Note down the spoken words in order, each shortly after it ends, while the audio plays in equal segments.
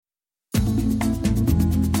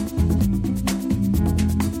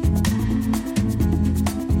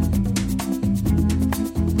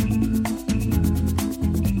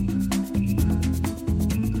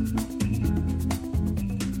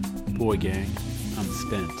I'm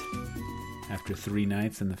spent. After 3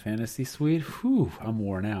 nights in the fantasy suite, whew, I'm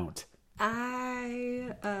worn out.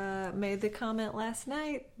 I made the comment last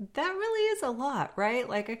night. That really is a lot, right?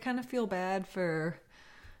 Like, I kind of feel bad for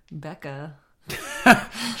Becca.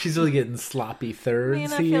 She's really getting sloppy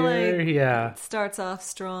thirds I feel here. like Yeah. it starts off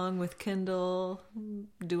strong with Kendall,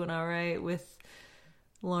 doing all right with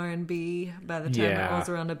Lauren B. By the time it rolls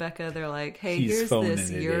around to Becca, they're like, hey, He's here's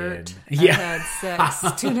this yurt. Yeah. I've had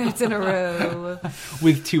sex 2 nights in a row.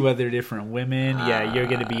 With 2 other different women. Yeah, you're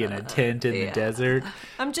going to be in a tent in the desert.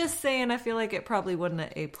 I'm just saying, I feel like it probably wasn't an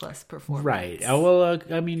A-plus performance. Right. Oh, well,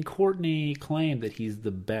 I mean, Courtney claimed that he's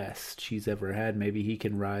the best she's ever had. Maybe he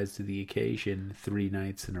can rise to the occasion 3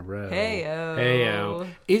 nights in a row. Hey-o. Hey-o.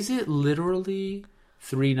 Is it literally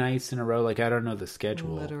 3 nights in a row? Like, I don't know the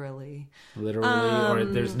schedule. Literally. Or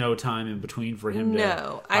there's no time in between for him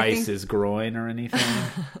to ice his groin or anything?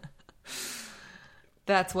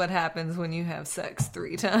 That's what happens when you have sex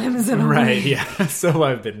 3 times in a week. Right, yeah. So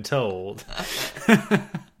I've been told.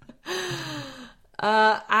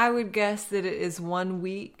 I would guess that it is 1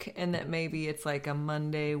 week and that maybe it's like a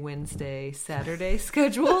Monday, Wednesday, Saturday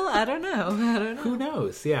schedule. I don't know. Who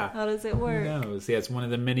knows? Yeah. How does it work? Who knows? Yeah, it's one of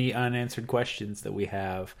the many unanswered questions that we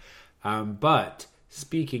have. But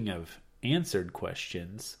speaking of answered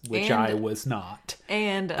questions, which I was not.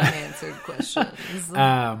 And unanswered questions.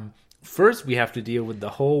 First, we have to deal with the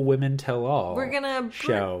whole Women Tell All We're going to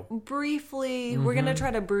show. Briefly, we're going to try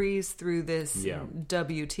to breeze through this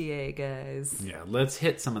WTA, guys. Yeah, let's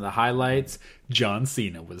hit some of the highlights. John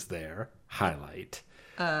Cena was there. Highlight.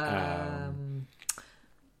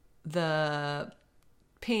 The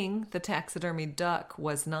Ping, the taxidermy duck,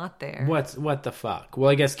 was not there. What the fuck?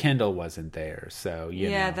 Well, I guess Kendall wasn't there, so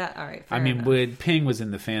you know. That all right. I mean, Ping was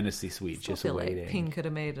in the fantasy suite just waiting. Like Ping could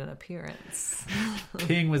have made an appearance.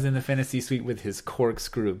 Ping was in the fantasy suite with his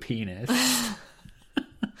corkscrew penis.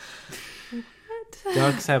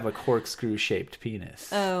 Ducks have a corkscrew shaped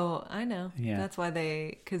penis. Oh, I know. Yeah, that's why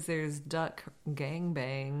because there's duck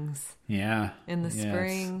gangbangs. Yeah, in the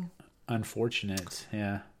spring. Unfortunate.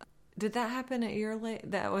 Yeah. Did that happen at your lake?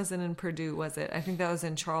 That wasn't in Purdue, was it? I think that was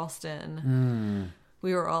in Charleston.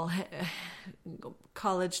 We were all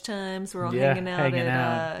college times. We're all hanging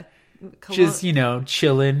out. Just,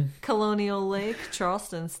 chilling. Colonial Lake,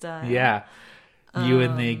 Charleston style. Yeah. You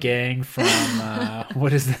and the gang from,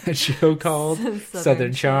 what is that show called?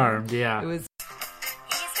 Southern Charmed. Yeah. It was.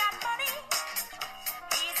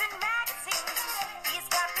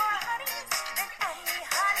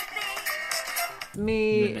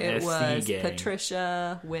 It was gang.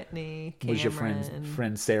 Patricia, Whitney, Cameron. Was your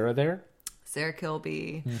friend Sarah there? Sarah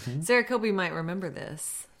Kilby. Mm-hmm. Sarah Kilby might remember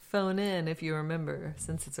this. Phone in if you remember,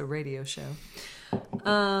 since it's a radio show.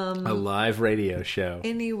 A live radio show.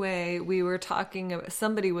 Anyway, we were talking about,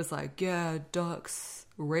 somebody was like, yeah, ducks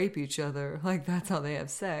rape each other. Like, that's how they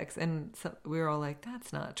have sex. And so we were all like,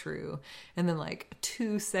 that's not true. And then like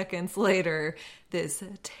 2 seconds later, this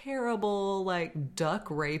terrible like duck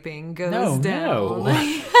raping goes down.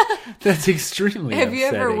 No. That's extremely Have upsetting. you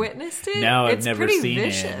ever witnessed it? No, I've it's never pretty seen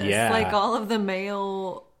vicious. it. Yeah. Like all of the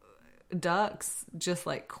male ducks just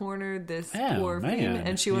like cornered this poor female,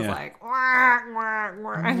 and she was like, wah, wah,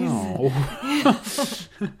 wah. No.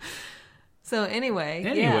 So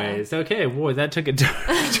anyways, okay, boy, that took a dark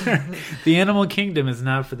turn. The animal kingdom is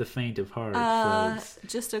not for the faint of heart, folks.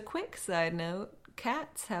 Just a quick side note,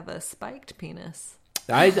 cats have a spiked penis.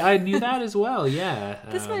 I knew that as well, yeah.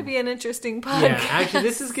 This might be an interesting podcast. Yeah, actually,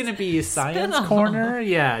 this is going to be a science corner.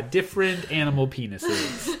 Yeah, different animal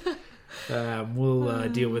penises. We'll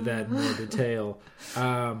deal with that in more detail.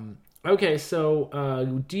 Okay,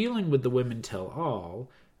 so dealing with the Women Tell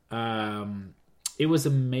All, it was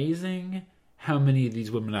amazing how many of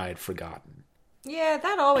these women I had forgotten. Yeah,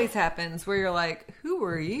 that always happens, where you're like, who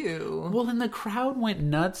are you? Well, and the crowd went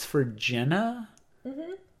nuts for Jenna.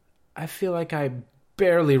 Mm-hmm. I feel like I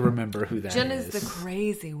barely remember who that is. Jenna's the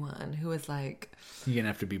crazy one who was like... You're going to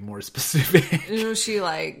have to be more specific.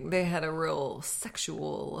 They had a real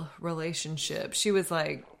sexual relationship. She was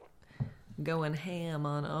like going ham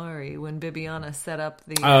on Ari when Bibiana set up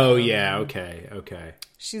the... Oh, yeah, okay.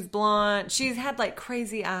 She's blonde. She's had like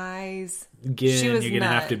crazy eyes. Again, she was you're going to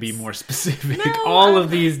have to be more specific. No, all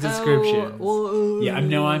of these descriptions. Yeah,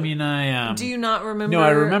 do you not remember? No,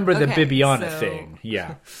 I remember the Bibiana thing.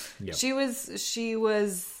 Yeah. Yep. She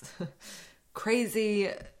was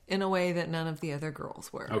crazy in a way that none of the other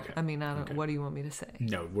girls were. Okay. I mean, what do you want me to say?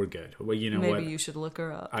 No, we're good. Well, you know maybe what? You should look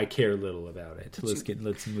her up. I care little about it.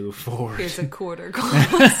 Let's move forward. Here's a quarter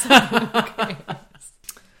glass. Okay.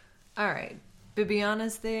 All right.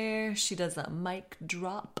 Bibiana's there. She does a mic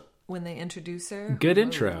drop when they introduce her. Good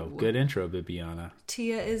intro, Bibiana.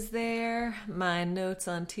 Tia is there. My notes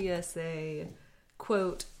on Tia say,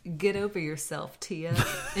 quote, "Get over yourself, Tia,"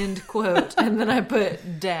 end quote. And then I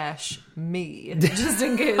put dash me, just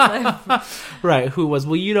in case. Right, who was,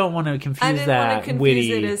 well, you don't want to confuse I didn't that want to confuse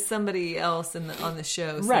witty. it as somebody else on the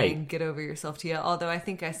show saying, "Get over yourself, Tia." Although I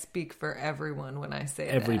think I speak for everyone when I say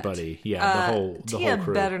everybody, that. yeah, the Tia whole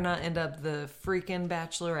crew. better not end up the freaking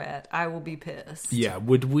Bachelorette. I will be pissed. Yeah,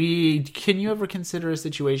 can you ever consider a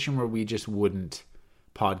situation where we just wouldn't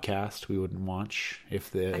podcast, we wouldn't watch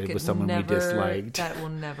if it was someone we disliked? That will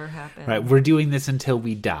never happen. Right, we're doing this until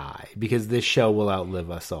we die because this show will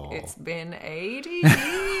outlive us all. It's been 80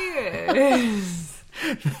 years.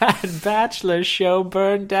 That Bachelor show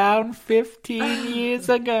burned down 15 years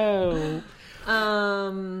ago.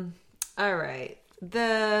 All right.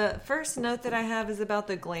 The first note that I have is about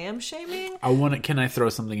the glam shaming. Can I throw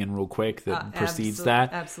something in real quick that precedes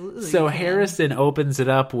that? Absolutely. So Harrison opens it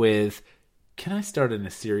up with, "Can I start on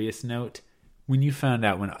a serious note? When you found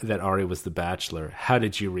out that Ari was the Bachelor, how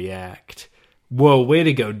did you react?" Whoa, way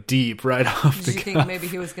to go deep right off the Did you cuff. think maybe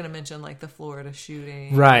he was going to mention like the Florida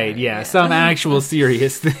shooting? Right, yeah, some actual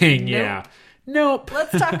serious thing, yeah. Nope.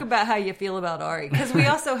 Let's talk about how you feel about Ari, because we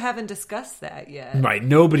also haven't discussed that yet. Right,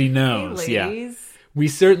 nobody knows. Hey, yeah. ladies. We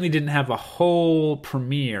certainly didn't have a whole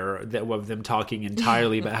premiere of them talking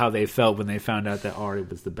entirely about how they felt when they found out that Ari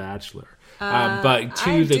was the Bachelor. But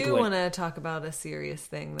I do want to talk about a serious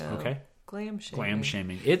thing, though. Okay. Glam shaming. Glam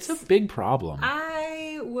shaming. It's a big problem.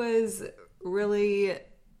 I was really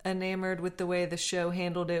enamored with the way the show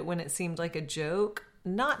handled it when it seemed like a joke.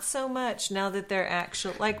 Not so much now that they're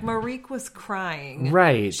actual. Like, Marique was crying.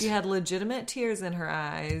 Right. She had legitimate tears in her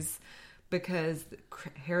eyes because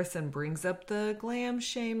Harrison brings up the glam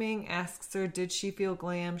shaming, asks her, did she feel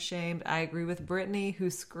glam shamed? I agree with Brittany, who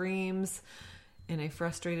screams in a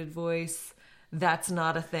frustrated voice, that's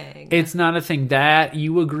not a thing. It's not a thing. That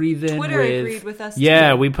you agree then Twitter with... agreed with us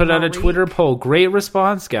Yeah, too. we put out a Marique. Twitter poll. Great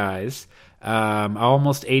response, guys.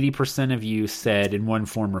 Almost 80% of you said in one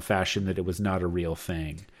form or fashion that it was not a real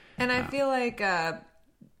thing. And I feel like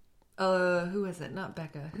who is it? Not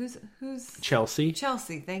Becca. Who's Chelsea?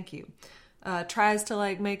 Chelsea, thank you. Tries to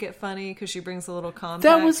like make it funny because she brings a little compact.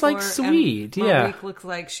 That was like for her, sweet, and yeah. Marique looks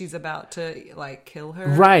like she's about to like kill her.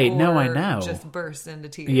 Right, no, or I know. Just burst into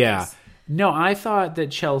tears. Yeah. No, I thought that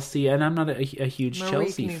Chelsea, and I'm not a huge Marique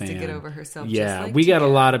Chelsea needs fan. to get over herself. Yeah, just like we got Tia. a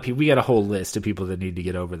lot of people. We got a whole list of people that need to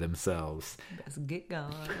get over themselves. Let's get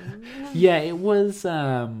going. Yeah, it was.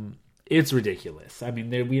 It's ridiculous. I mean,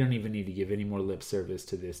 we don't even need to give any more lip service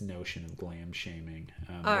to this notion of glam shaming.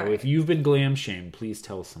 All right. If you've been glam shamed, please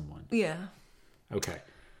tell someone. Yeah. Okay.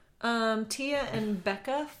 Tia and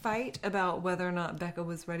Becca fight about whether or not Becca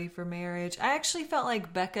was ready for marriage. I actually felt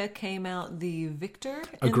like Becca came out the victor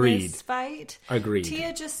in this fight. Agreed.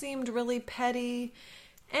 Tia just seemed really petty.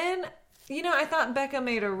 And, I thought Becca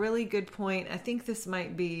made a really good point. I think this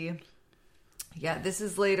might be... Yeah, this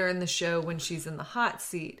is later in the show when she's in the hot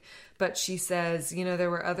seat. But she says, there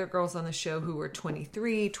were other girls on the show who were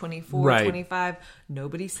 23, 24, Right. 25.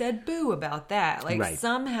 Nobody said boo about that. Like, Right.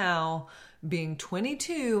 somehow being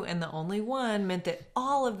 22 and the only one meant that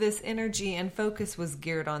all of this energy and focus was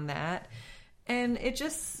geared on that. And it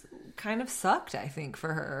just kind of sucked, I think,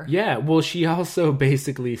 for her. Yeah, well, she also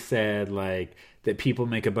basically said, like, that people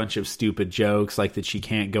make a bunch of stupid jokes, like that she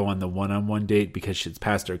can't go on the one-on-one date because it's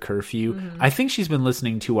past her curfew. I think she's been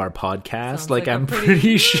listening to our podcast. Sounds I'm a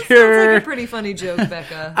pretty Sounds sure... like a pretty funny joke,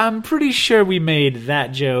 Becca. I'm pretty sure we made that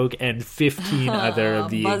joke and 15 other of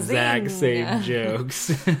the exact same jokes.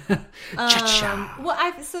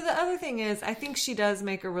 Cha-cha. So the other thing is, I think she does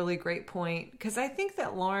make a really great point, because I think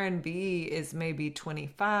that Lauren B is maybe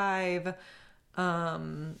 25.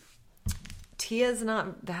 Tia's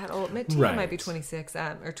not that old. Tia Right. might be 26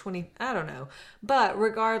 or 20. I don't know. But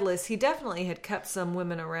regardless, he definitely had kept some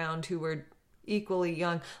women around who were equally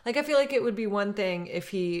young. Like, I feel like it would be one thing if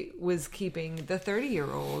he was keeping the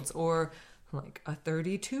 30-year-olds or like a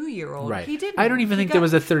 32-year-old. Right. He didn't. I don't even think there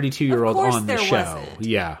was a 32-year-old Of course on the there show. wasn't.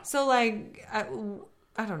 Yeah. So, like, I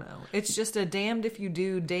don't know. It's just a damned if you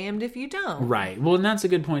do, damned if you don't. Right. Well, and that's a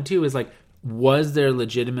good point, too, is like, was there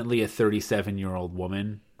legitimately a 37-year-old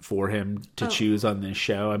woman for him to choose on this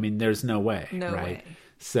show? I mean, there's no way. No right? way.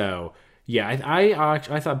 So, yeah,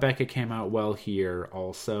 I thought Becca came out well here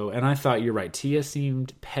also. And I thought, you're right, Tia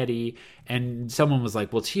seemed petty. And someone was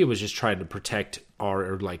like, well, Tia was just trying to protect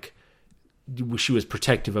she was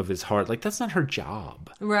protective of his heart. Like, that's not her job.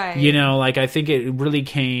 Right. I think it really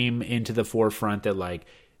came into the forefront that, like,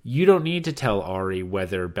 you don't need to tell Ari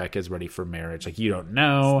whether Becca's ready for marriage. Like, you don't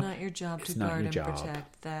know. It's not your job to guard and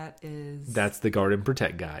protect. That's the guard and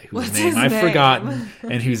protect guy whose What's name his I've name? forgotten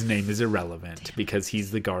and whose name is irrelevant because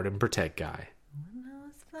he's the guard and protect guy. When I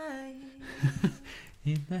was flying.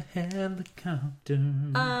 In the helicopter.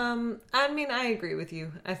 I mean, I agree with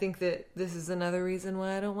you. I think that this is another reason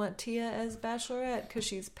why I don't want Tia as Bachelorette, because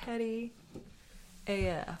she's petty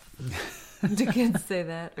AF. Do kids say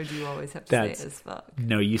that, or do you always have to say as fuck?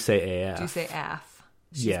 No, you say AF. Do you say AF?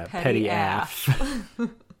 She's yeah, petty AF.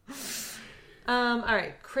 All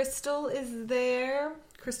right, Crystal is there.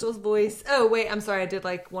 Crystal's voice. Oh, wait, I'm sorry. I did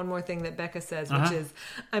like one more thing that Becca says, which is,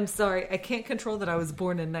 I'm sorry, I can't control that I was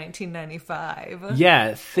born in 1995.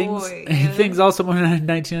 Yeah, things also born in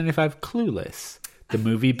 1995, Clueless. The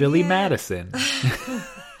movie Billy Madison.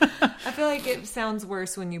 I feel like it sounds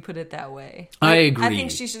worse when you put it that way. I agree. I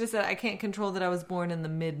think she should have said, I can't control that I was born in the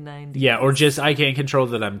mid-90s. Yeah, or just, I can't control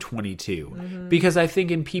that I'm 22. Mm-hmm. Because I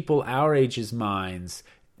think in people our age's minds,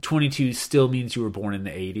 22 still means you were born in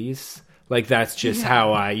the 80s. Like, that's just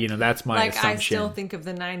how that's my assumption. I still think of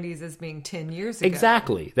the 90s as being 10 years ago.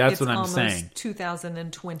 Exactly. That's what I'm saying. It's almost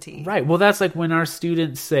 2020. Right. Well, that's like when our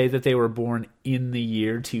students say that they were born in the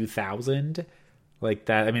year 2000. Like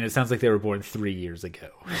that. I mean, it sounds like they were born 3 years ago.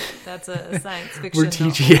 That's a science fiction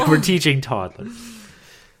We're teaching toddlers.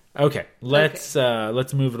 Okay. Let's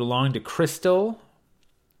move it along to Crystal.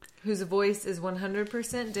 Whose voice is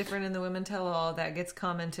 100% different in the Women Tell All. That gets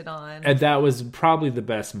commented on. And that was probably the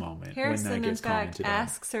best moment. Harrison, when that gets in fact, commented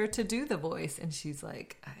asks her to do the voice, and she's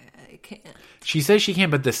like, I can't. She says she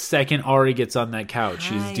can't, but the second Ari gets on that couch,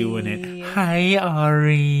 she's doing it. Hi,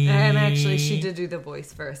 Ari. And actually, she did do the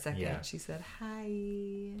voice for a second. Yeah. She said,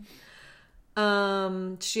 hi.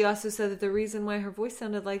 She also said that the reason why her voice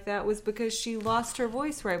sounded like that was because she lost her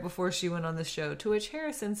voice right before she went on the show, to which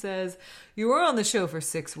Harrison says, you were on the show for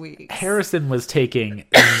 6 weeks. Harrison was taking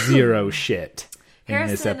zero shit in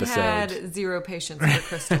this episode. Harrison had zero patience for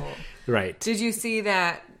Crystal. Right. Did you see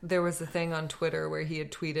that there was a thing on Twitter where he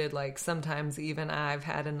had tweeted, like, sometimes even I've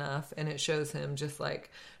had enough, and it shows him just,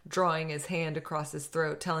 like, drawing his hand across his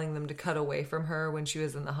throat, telling them to cut away from her when she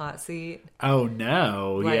was in the hot seat. Oh,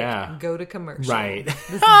 no. Like, yeah. go to commercial. Right.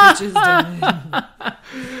 This bitch is done.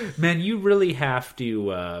 Man, you really have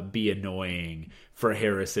to be annoying for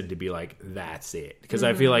Harrison to be like, that's it. Because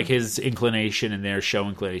I feel like his inclination and their show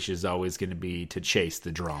inclination is always going to be to chase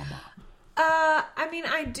the drama. I mean,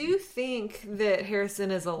 I do think that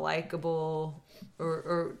Harrison is a likable,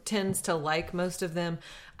 or tends to like most of them.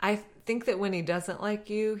 I think that when he doesn't like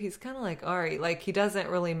you, he's kind of like Ari. Like, he doesn't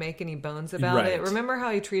really make any bones about it. Remember how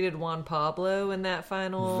he treated Juan Pablo in that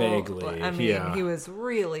final? Vaguely, I mean, he was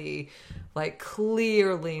really, like,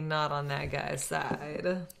 clearly not on that guy's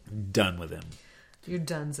side. Done with him. You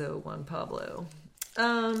dunzo, Juan Pablo.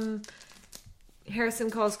 Harrison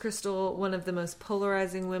calls Crystal one of the most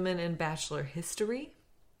polarizing women in Bachelor history.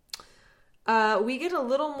 We get a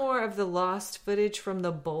little more of the lost footage from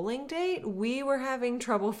the bowling date. We were having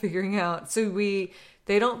trouble figuring out. So they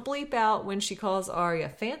don't bleep out when she calls Aria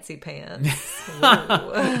fancy pants.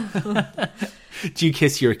 Do you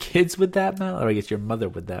kiss your kids with that mouth? Or I guess your mother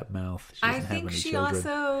with that mouth? I think she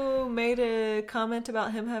also made a comment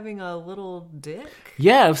about him having a little dick.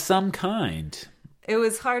 Yeah, of some kind. It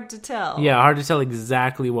was hard to tell. Yeah, hard to tell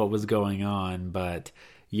exactly what was going on. But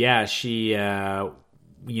yeah, she...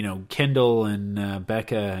 Kendall and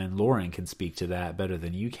Becca and Lauren can speak to that better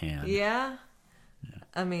than you can. Yeah.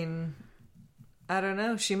 I mean, I don't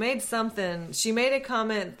know. She made a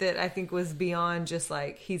comment that I think was beyond just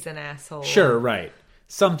like, he's an asshole. Sure, right.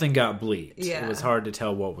 Something got bleeped. Yeah. It was hard to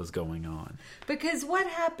tell what was going on. Because what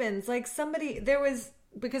happens? Like,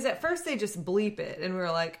 because at first they just bleep it, and we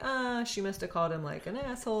were like, she must have called him like an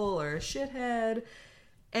asshole or a shithead.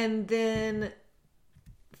 And then...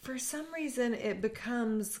 for some reason, it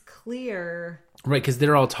becomes clear. Right, because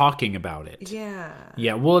they're all talking about it. Yeah.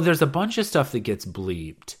 Yeah, well, there's a bunch of stuff that gets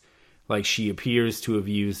bleeped. Like, she appears to have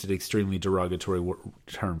used an extremely derogatory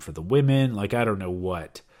term for the women. Like, I don't know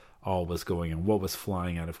what all was going on, what was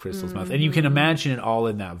flying out of Crystal's mouth. And you can imagine it all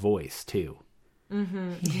in that voice, too.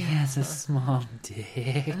 Mm-hmm. He has a small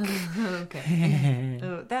dick. Okay.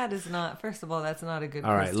 Oh, that is not, first of all, that's not a good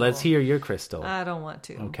All right, Crystal. let's hear your Crystal. I don't want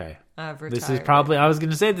to. Okay. I've retired. This is probably, I was going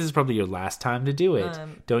to say, this is probably your last time to do it.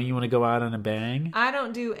 Don't you want to go out on a bang? I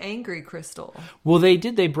don't do angry Crystal. Well, they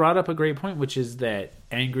brought up a great point, which is that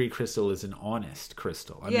angry Crystal is an honest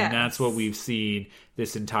Crystal. I mean, that's what we've seen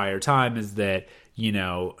this entire time, is that,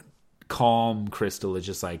 calm Crystal is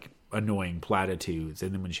just like annoying platitudes,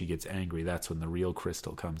 and then when she gets angry, that's when the real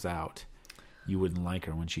Crystal comes out. You wouldn't like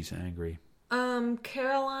her when she's angry.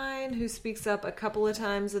 Caroline, who speaks up a couple of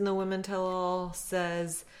times in the Women Tell All,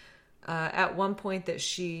 says at one point that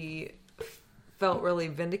she felt really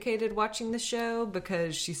vindicated watching the show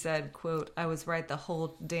because she said, quote, "I was right the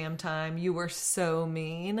whole damn time. You were so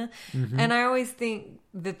mean." Mm-hmm. And I always think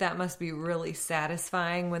that must be really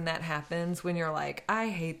satisfying when that happens, when you're like, I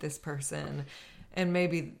hate this person. And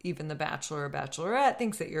maybe even the Bachelor or Bachelorette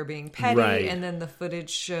thinks that you're being petty. Right. And then the footage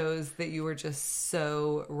shows that you were just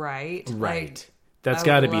so right. Right. Like, that's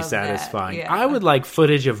got to be satisfying. Yeah. I would like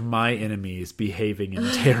footage of my enemies behaving in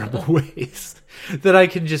terrible ways that I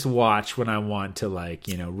can just watch when I want to, like,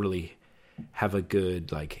 you know, really have a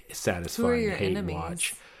good, like, satisfying Who are your hate enemies?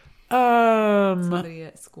 watch. Somebody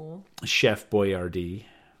at school. Chef Boyardee.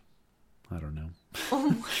 I don't know. Oh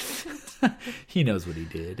my. He knows what he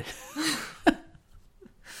did.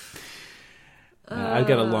 I've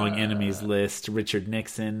got a long enemies list. Richard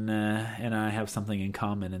Nixon and I have something in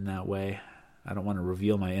common in that way. I don't want to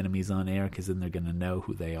reveal my enemies on air because then they're going to know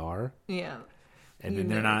who they are. Yeah. And then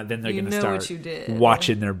they're not. Then they're going to start what you did.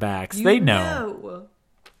 Watching their backs. They know.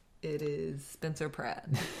 It is Spencer Pratt.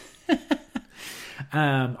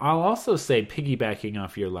 I'll also say, piggybacking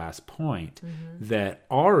off your last point, that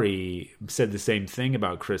Ari said the same thing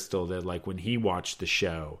about Crystal. That, like, when he watched the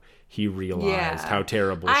show, he realized how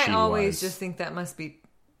terrible she was. I always just think that must be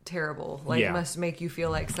terrible. Like, must make you feel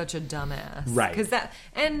like such a dumbass. Right. Because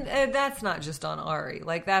that's not just on Ari.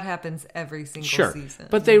 Like, that happens every single season.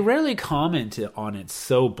 But they rarely comment on it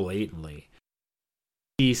so blatantly.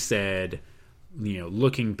 He said, you know,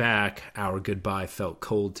 looking back, our goodbye felt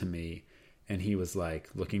cold to me. And he was like,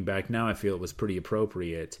 looking back now, I feel it was pretty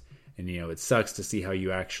appropriate. And, you know, it sucks to see how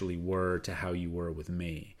you actually were to how you were with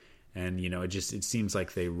me. And, you know, it seems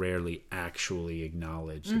like they rarely actually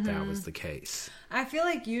acknowledge that was the case. I feel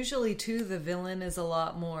like usually, too, the villain is a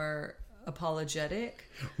lot more apologetic.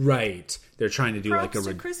 Right. They're trying to do Props like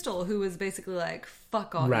to Crystal, who was basically like,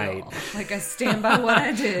 fuck all y'all. Like, I stand by what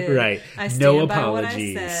I did. Right. I stand no by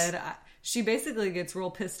apologies. What I said. She basically gets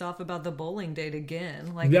real pissed off about the bowling date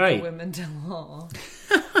again. Like, at the Women Tell All.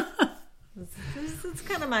 It's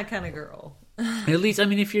kind of my kind of girl. At least, I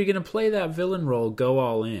mean, if you're going to play that villain role, go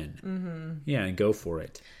all in. Mm-hmm. Yeah, and go for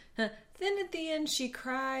it. Then at the end, she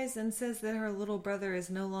cries and says that her little brother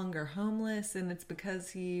is no longer homeless, and it's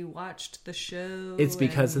because he watched the show. It's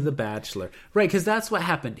because of The Bachelor. Right, because that's what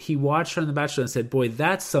happened. He watched her on The Bachelor and said, boy,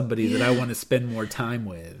 that's somebody that I want to spend more time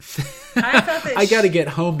with. I thought that I got to get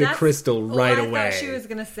home to Crystal right away. I thought she was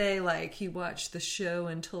going to say, like, he watched the show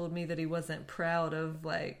and told me that he wasn't proud of,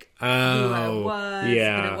 like, who I was.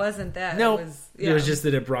 Yeah. But it wasn't that. No, it was just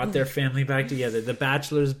that it brought their family back together. The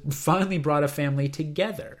Bachelors finally brought a family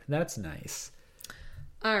together. That's nice.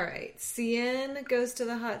 All right. Cien goes to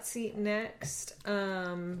the hot seat next.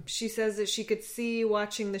 She says that she could see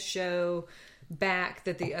watching the show back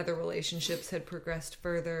that the other relationships had progressed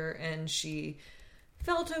further, and she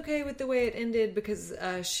felt okay with the way it ended because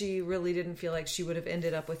she really didn't feel like she would have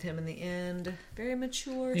ended up with him in the end. Very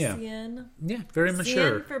mature, Cien. Yeah, very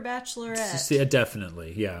mature. Cien for Bachelorette. Yeah,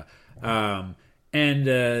 definitely, yeah.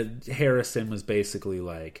 And Harrison was basically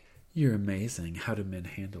like, you're amazing. How do men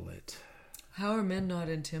handle it? How are men not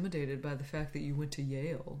intimidated by the fact that you went to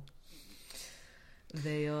Yale?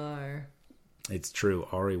 They are. It's true.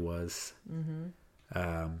 Ari was. Mm-hmm.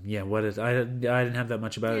 I didn't have that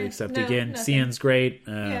much about it except, again, Cien's great.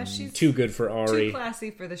 She's too good for Ari. Too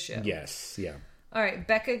classy for the show. Yes, yeah. All right,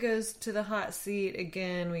 Becca goes to the hot seat.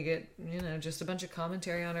 Again, we get, just a bunch of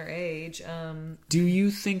commentary on her age. Do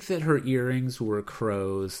you think that her earrings were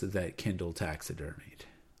crows that Kendall taxidermied?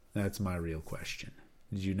 That's my real question.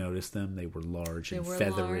 Did you notice them? They were large and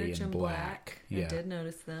feathery and black. Yeah. I did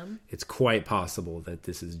notice them. It's quite possible that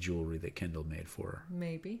this is jewelry that Kendall made for her.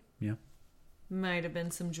 Maybe. Yeah. Might have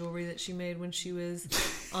been some jewelry that she made when she was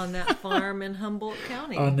on that farm in Humboldt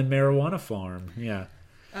County. On the marijuana farm, yeah.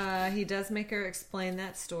 He does make her explain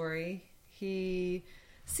that story. He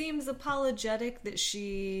seems apologetic that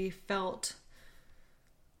she felt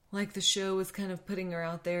like the show was kind of putting her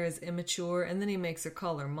out there as immature, and then he makes her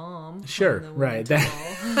call her mom. Sure, right.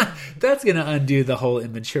 That's going to undo the whole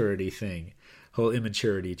immaturity thing, whole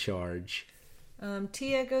immaturity charge.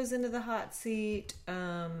 Tia goes into the hot seat.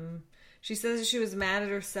 She says she was mad at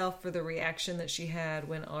herself for the reaction that she had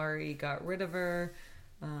when Ari got rid of her,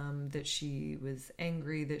 that she was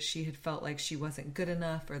angry that she had felt like she wasn't good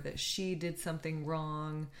enough or that she did something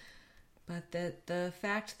wrong. But that the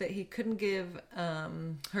fact that he couldn't give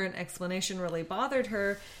her an explanation really bothered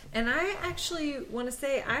her. And I actually want to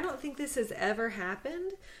say, I don't think this has ever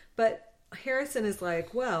happened. But Harrison is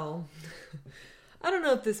like, well, I don't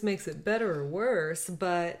know if this makes it better or worse,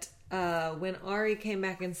 but when Ari came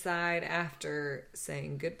back inside after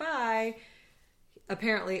saying goodbye,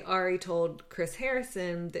 apparently Ari told Chris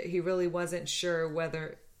Harrison that he really wasn't sure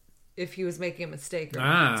if he was making a mistake or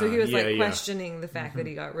not. So he was questioning the fact that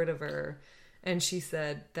he got rid of her. And she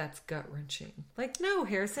said, that's gut-wrenching. Like, no,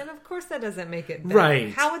 Harrison, of course that doesn't make it better.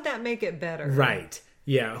 Right. How would that make it better? Right.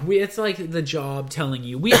 Yeah. It's like the job telling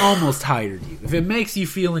you, we almost hired you. If it makes you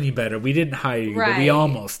feel any better, we didn't hire you, but we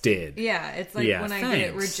almost did. Yeah. It's like when I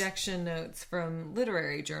get rejection notes from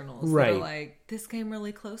literary journals. Right. They're like, this came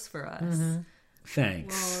really close for us. Mm-hmm.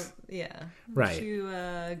 Thanks. Well, yeah. Right. You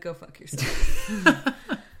go fuck yourself.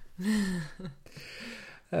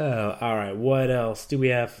 Oh, all right. What else do we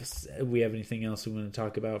have? We have anything else we want to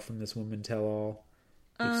talk about from this Woman Tell All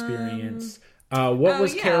experience? What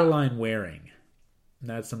was Caroline wearing?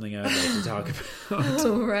 That's something I'd like to talk about.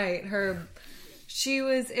 Oh, right. It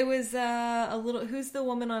was a little, who's the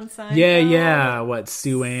woman on Seinfeld? Yeah. What,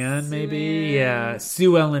 Sue Ann, maybe? Yeah.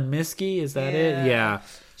 Sue Ellen Miskey, is that it? Yeah.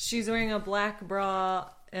 She's wearing a black bra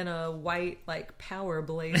and a white, like, power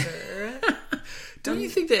blazer. Don't you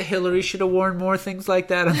think that Hillary should have worn more things like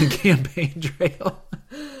that on the campaign trail?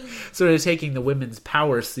 Sort of taking the women's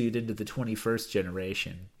power suit into the 21st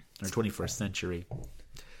generation, or 21st century.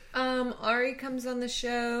 Ari comes on the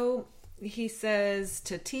show. He says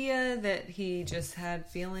to Tia that he just had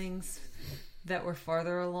feelings that were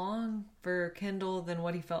farther along for Kendall than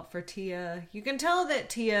what he felt for Tia. You can tell that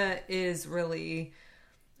Tia is really,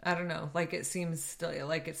 I don't know, like it seems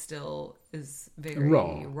still is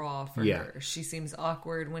very raw for her. She seems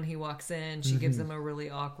awkward when he walks in. She gives him a really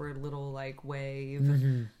awkward little like wave.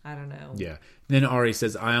 I don't know. Yeah. Then Ari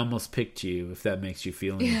says, I almost picked you, if that makes you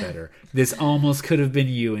feel any better. This almost could have been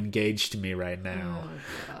you engaged to me right now.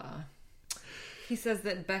 He says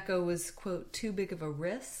that Becca was, quote, too big of a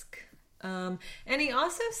risk. And he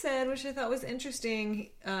also said, which I thought was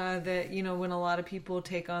interesting, that, you know, when a lot of people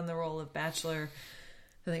take on the role of Bachelor,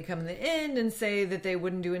 then they come in the end and say that they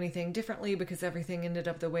wouldn't do anything differently because everything ended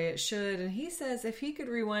up the way it should. And he says if he could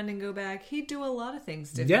rewind and go back, he'd do a lot of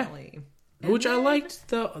things differently. Yeah. Which I liked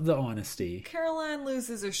the honesty. Caroline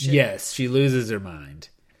loses her shit. Yes, she loses her mind.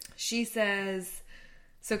 She says,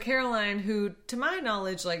 so Caroline, who, to my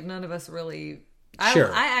knowledge, like none of us really...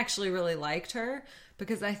 Sure. I actually really liked her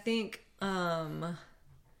because I think... I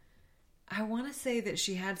want to say that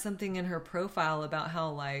she had something in her profile about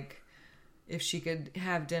how, like, if she could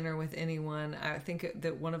have dinner with anyone, I think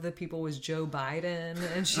that one of the people was Joe Biden.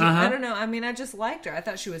 And she, I don't know. I mean, I just liked her. I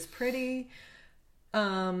thought she was pretty.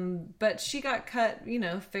 But she got cut, you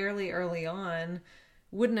know, fairly early on.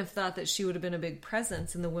 Wouldn't have thought that she would have been a big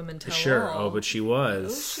presence in the Women Tell All. Sure. Oh, but she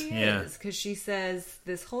was. Oh, she is. Because she says,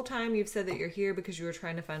 this whole time you've said that you're here because you were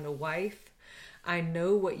trying to find a wife. I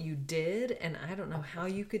know what you did, and I don't know how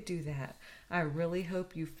you could do that. I really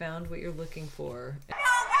hope you found what you're looking for. No,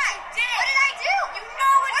 I did. What did I do? You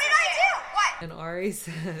know what did I do? What? And Ari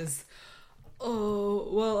says, oh,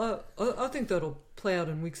 well, I think that'll play out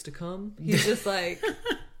in weeks to come. He's just like,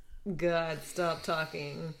 God, stop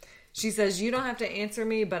talking. She says, you don't have to answer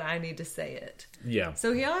me, but I need to say it. Yeah.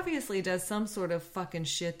 So he obviously does some sort of fucking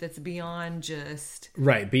shit that's beyond just...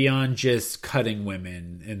 Right, beyond just cutting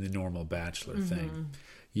women in the normal Bachelor thing.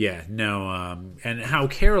 Yeah, no, and how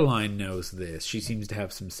Caroline knows this, she seems to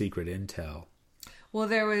have some secret intel. Well,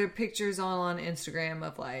 there were pictures all on Instagram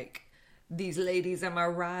of, like, these ladies are my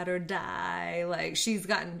ride or die. Like, she's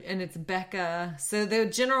gotten... And it's Becca. So the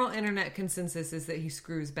general internet consensus is that he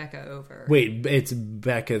screws Becca over. Wait, it's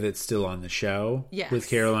Becca that's still on the show? Yes. With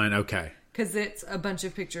Caroline? Okay. Because it's a bunch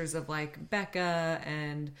of pictures of, like, Becca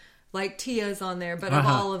and... Like, Tia's on there, but of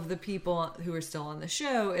all of the people who are still on the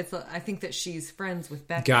show, it's I think that she's friends with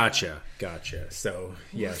Becca. Gotcha. So,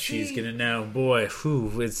 yeah, she's going to know. Boy,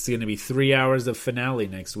 it's going to be 3 hours of finale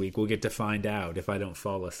next week. We'll get to find out if I don't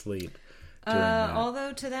fall asleep.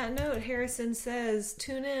 Although, to that note, Harrison says,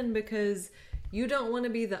 tune in because you don't want to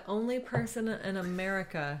be the only person in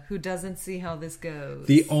America who doesn't see how this goes.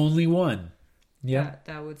 The only one. Yeah.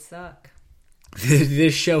 That would suck.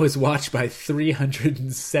 This show is watched by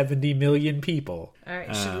 370 million people. All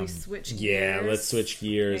right, should we switch gears? Yeah, let's switch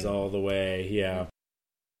gears all the way. Yeah.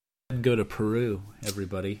 And go to Peru,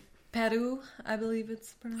 everybody. Peru, I believe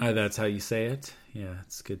it's pronounced. That's how you say it? Yeah,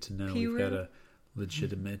 it's good to know. Peru? We've got a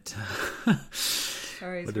legitimate...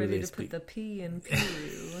 Ari's ready to put the P in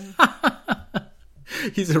Peru.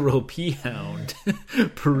 He's a real pea hound.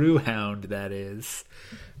 Peru hound, that is.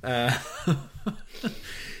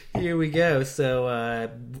 Here we go. So,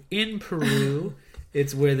 in Peru,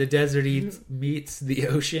 It's where the desert meets the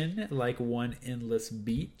ocean, like one endless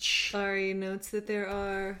beach. Ari notes that there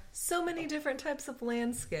are so many different types of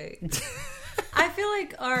landscape. I feel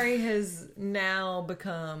like Ari has now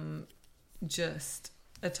become just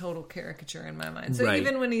a total caricature in my mind. So Right.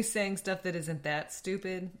 even when he's saying stuff that isn't that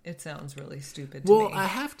stupid, it sounds really stupid to me. Well, I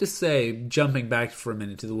have to say, jumping back for a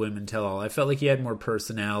minute to the Women Tell All, I felt like he had more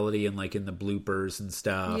personality and like in the bloopers and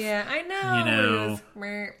stuff. Yeah, I know. You know, It was,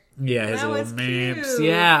 meh. Yeah, his That little was memes. cute.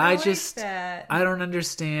 Yeah, I like just that. I don't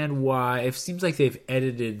understand why. It seems like they've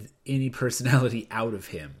edited any personality out of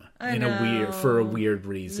him I for a know. weird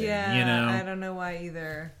reason. Yeah, you know, I don't know why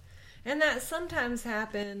either. And that sometimes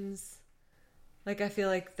happens. Like, I feel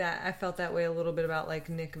like that, I felt that way a little bit about, like,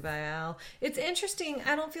 Nick Vial. It's interesting.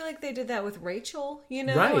 I don't feel like they did that with Rachel, you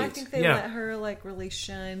know? I Right, think they yeah. let her, like, really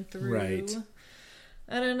shine through. Right.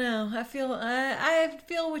 I don't know. I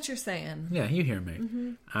feel what you're saying. Yeah, you hear me.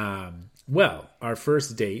 Mm-hmm. Well, our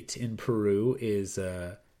first date in Peru is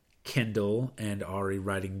Kendall and Ari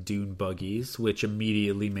riding dune buggies, which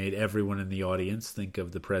immediately made everyone in the audience think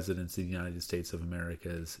of the Presidents of the United States of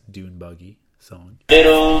America's Dune Buggy song.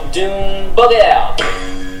 Little dune buggy out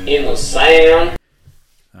in the sand.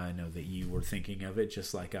 I know that you were thinking of it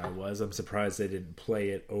just like I was. I'm surprised they didn't play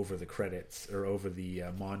it over the credits or over the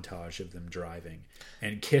montage of them driving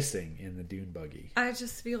and kissing in the dune buggy. I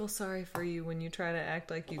just feel sorry for you when you try to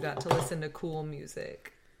act like you got to listen to cool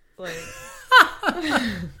music. Like,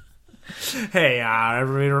 Hey,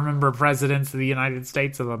 everybody remember Presidents of the United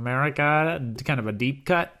States of America? Kind of a deep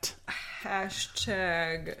cut.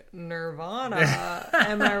 hashtag Nirvana.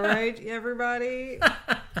 Am I right, everybody?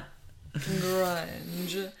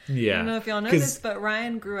 Grunge. Yeah. I don't know if y'all know 'Cause- this, but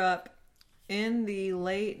Ryan grew up in the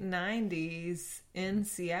late 90s in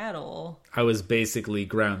Seattle. I was basically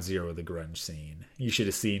ground zero of the grunge scene. You should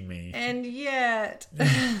have seen me And yet,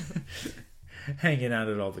 hanging out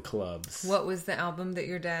at all the clubs. what was the album that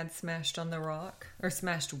your dad smashed on the rock? Or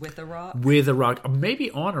smashed with a rock? With a rock,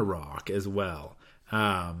 maybe on a rock as well.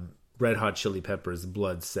 Red Hot Chili Peppers,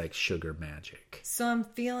 Blood, Sex, Sugar, Magic. So I'm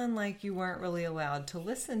feeling like you weren't really allowed to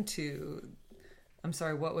listen to... I'm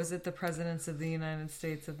sorry, what was it? The Presidents of the United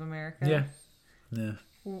States of America? Yeah.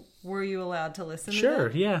 Yeah. Were you allowed to listen to Sure,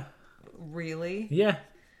 them? yeah. Really? Yeah.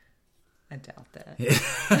 I doubt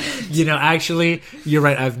that. You know, actually, you're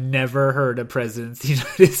right. I've never heard a Presidents of the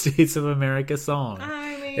United States of America song.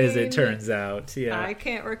 I mean... As it turns out, yeah. I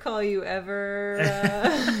can't recall you ever...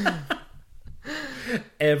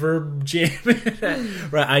 Ever jamming that.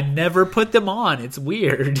 Right, I never put them on. It's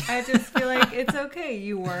weird. I just feel like it's okay.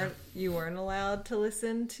 You weren't allowed to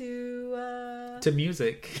listen to... To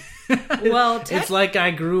music. Well, it's like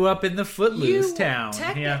I grew up in the Footloose town.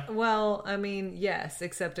 techni- Yeah. Well, I mean, yes,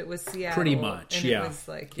 except it was Seattle. Pretty much, and yeah. It was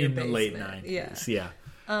like your in the late basement. 90s. Yeah.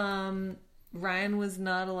 Yeah. Ryan was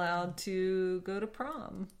not allowed to go to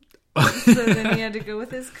prom. So then he had to go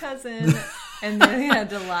with his cousin, and then he had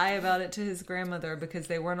to lie about it to his grandmother because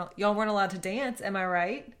y'all weren't allowed to dance. Am I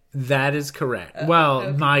right? That is correct. Well,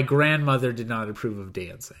 okay. my grandmother did not approve of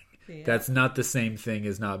dancing. Yeah. That's not the same thing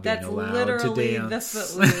as not being That's allowed literally to the dance.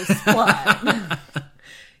 Footloose plot.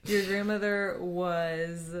 Your grandmother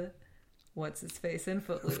was what's his face in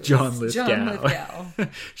Footloose? John Lithgow. John Lithgow.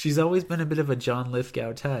 She's always been a bit of a John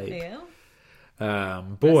Lithgow type. Yeah.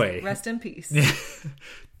 Boy. Rest in peace.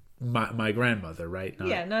 My grandmother, right?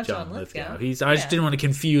 Not John Lithgow. I just didn't want to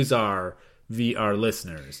confuse our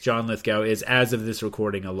listeners. John Lithgow is, as of this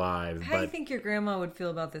recording, alive. How do you think your grandma would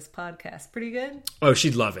feel about this podcast? Pretty good? Oh,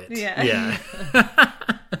 she'd love it. Yeah.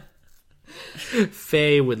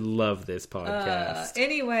 Faye would love this podcast.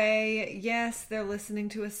 Anyway, yes, they're listening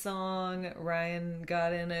to a song. Ryan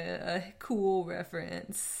got in a cool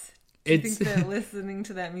reference. Do you think that listening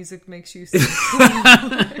to that music makes you seem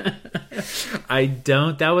cool? I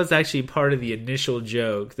don't. That was actually part of the initial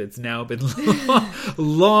joke that's now been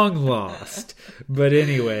long lost. But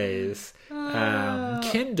anyways,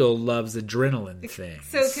 Kendall loves adrenaline things.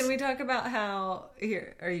 So can we talk about how...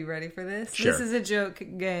 Here, are you ready for this? Sure. This is a joke,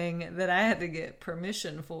 gang, that I had to get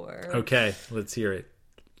permission for. Okay, let's hear it.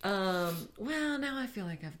 Well, now I feel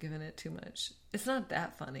like I've given it too much. It's not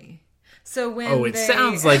that funny. So when It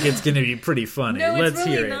sounds like it's going to be pretty funny. No, Let's it's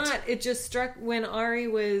really hear it. not. It just struck when Ari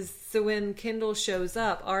was... So when Kendall shows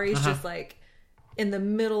up, Ari's just like in the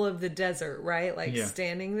middle of the desert, right? Like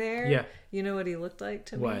standing there. Yeah. You know what he looked like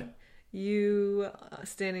to me? What? You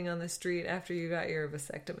standing on the street after you got your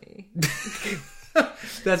vasectomy.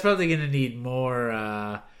 That's probably going to need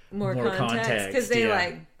more context because they yeah.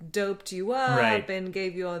 like doped you up Right. and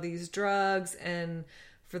gave you all these drugs and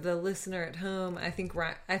for the listener at home, I think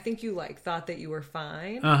you like thought that you were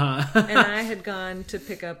fine, Uh-huh. and I had gone to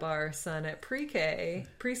pick up our son at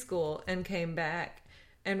preschool, and came back,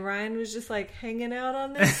 and Ryan was just like hanging out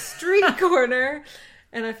on this street corner,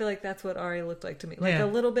 and I feel like that's what Ari looked like to me, like Yeah. a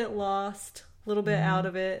little bit lost, a little bit out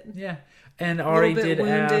of it, Yeah. And a Ari little bit did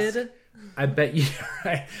wounded. ask, I bet you,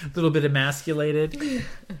 a little bit emasculated.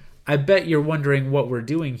 I bet you're wondering what we're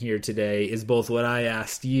doing here today is both what I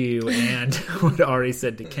asked you and what Ari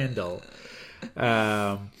said to Kendall.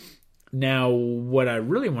 Now, what I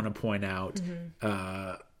really want to point out,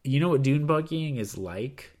 you know what dune buggying is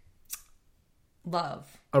like?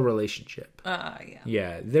 Love. A relationship. Yeah.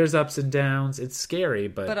 Yeah, there's ups and downs. It's scary,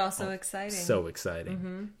 But also exciting. so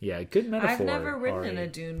exciting. Yeah, good metaphor. I've never ridden in Ari. a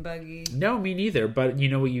dune buggy. No, me neither. But you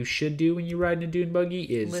know what you should do when you ride in a dune buggy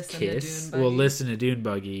is Listen to kiss. dune buggy. Well, listen to dune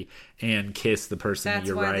buggy and kiss the person that That's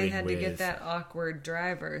you're why riding they had with. to get that awkward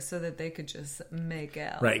driver so that they could just make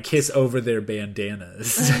out. Right, kiss over their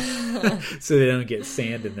bandanas so they don't get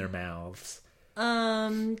sand in their mouths.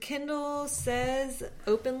 Kendall says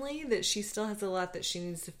openly that she still has a lot that she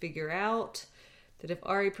needs to figure out. That if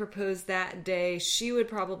Ari proposed that day, she would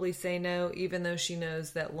probably say no, even though she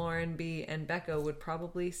knows that Lauren B. and Becca would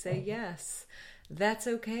probably say yes. That's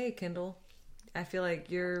okay, Kendall. I feel like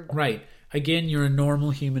you're... Right. Again, you're a normal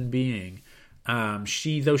human being.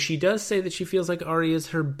 She does say that she feels like Ari is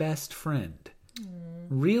her best friend.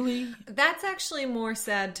 Really? That's actually more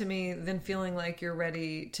sad to me than feeling like you're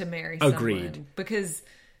ready to marry someone. Agreed. Because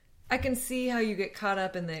I can see how you get caught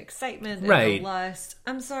up in the excitement and Right. the lust.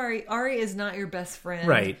 I'm sorry, Ari is not your best friend.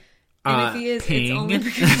 Right. And if he is, Ping. it's only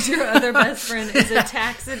because your other best friend is a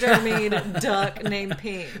taxidermied duck named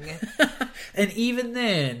Ping. And even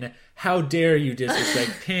then, how dare you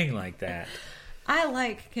disrespect Ping like that? I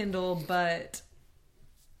like Kendall, but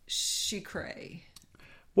she cray.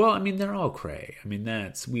 Well, I mean, they're all cray. I mean,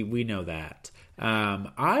 we know that.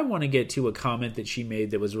 I want to get to a comment that she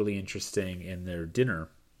made that was really interesting in their dinner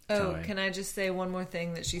Oh, time. can I just say one more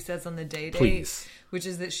thing that she says on the date? Please. Which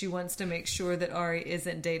is that she wants to make sure that Ari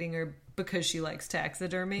isn't dating her because she likes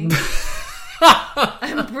taxidermy.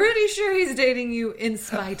 I'm pretty sure he's dating you in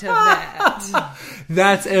spite of that.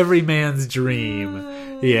 That's every man's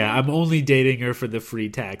dream. Yeah, I'm only dating her for the free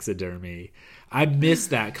taxidermy. I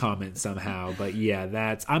missed that comment somehow, but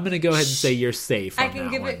yeah, I'm going to go ahead and say you're safe on I can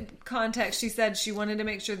that give one. it context. She said she wanted to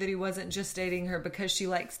make sure that he wasn't just dating her because she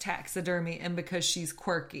likes taxidermy and because she's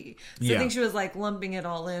quirky. So Yeah. I think she was like lumping it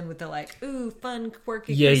all in with the like, ooh, fun,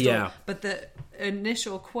 quirky Yeah, crystal. yeah. But the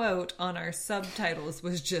initial quote on our subtitles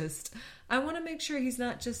was just, I want to make sure he's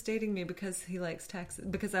not just dating me because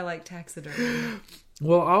because I like taxidermy.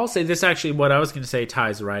 Well, I'll say this actually, what I was going to say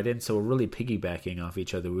ties right in, so we're really piggybacking off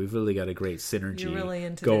each other. We've really got a great synergy You're really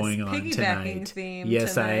into going this on piggybacking tonight. theme.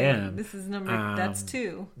 Yes, tonight. I am. This is that's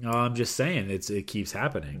 2. No, I'm just saying it keeps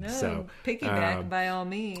happening. No, So piggyback by all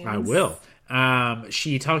means. I will.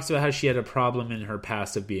 She talks about how she had a problem in her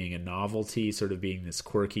past of being a novelty, sort of being this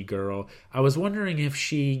quirky girl. I was wondering if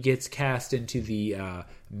she gets cast into the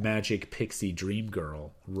magic pixie dream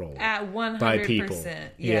girl role At 100%. by people.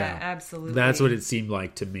 Yeah, absolutely. That's what it seemed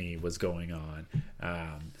like to me was going on.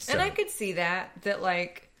 So. And I could see that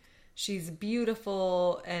like she's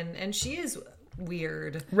beautiful and she is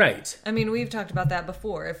weird. Right. I mean, we've talked about that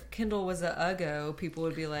before. If Kendall was a Uggo, people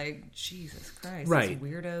would be like, Jesus Christ, Right. this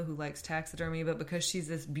weirdo who likes taxidermy. But because she's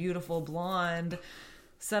this beautiful blonde,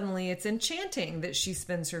 suddenly it's enchanting that she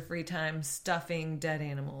spends her free time stuffing dead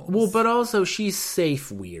animals. Well, but also she's safe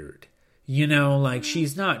weird. You know, like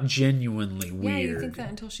she's not genuinely yeah, weird. you think that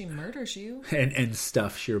until she murders you. and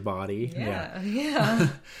stuffs your body. Yeah.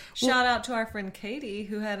 Shout out to our friend Katie,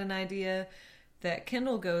 who had an idea that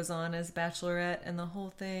Kendall goes on as Bachelorette, and the whole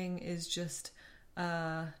thing is just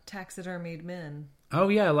taxidermied men. Oh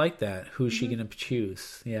yeah, I like that. Who's Mm-hmm. she gonna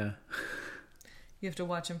choose? Yeah. You have to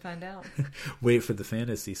watch and find out. Wait for the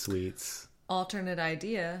fantasy suites. Alternate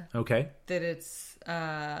idea Okay. that it's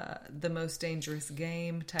the most dangerous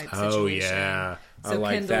game type situation. Oh yeah, So I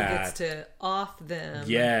like Kendall that. gets to off them.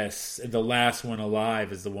 Yes, the last one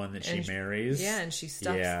alive is the one that she And marries. yeah, and she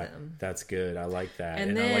stuffs them. That's good. I like that.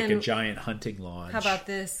 And I like a then- giant hunting lodge. How about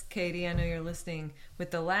this, Katie? I know you're listening.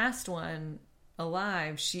 With the last one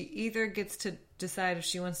alive, she either gets to decide if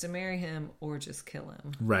she wants to marry him or just kill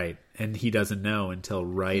him. Right, and he doesn't know until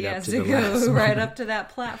right He up has to to the last go right moment. up to that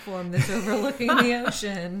platform that's overlooking the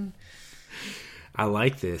ocean. I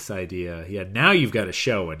like this idea. Yeah, now you've got a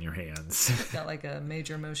show on your hands. Got like a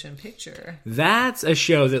major motion picture. That's a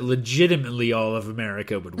show that legitimately all of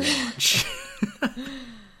America would watch.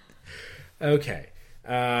 Okay.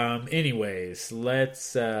 Anyways,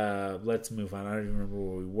 let's move on. I don't even remember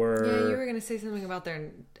where we were. Yeah, you were going to say something about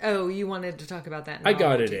their... Oh, you wanted to talk about that. I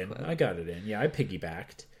got it quote. in. Yeah, I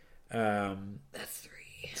piggybacked. That's 3.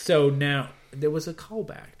 So now there was a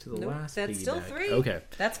callback to the last. That's piggyback. still 3. Okay,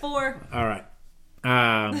 That's 4. all right.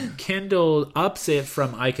 Kendall ups it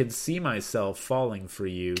from "I could see myself falling for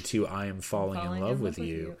you" to "I am falling in love with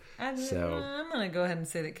you." So I'm going to go ahead and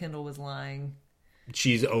say that Kendall was lying.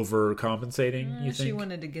 she's overcompensating. You She think?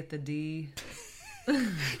 wanted to get the D.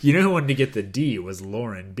 You know who wanted to get the D was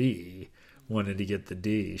Lauren B. Wanted to get the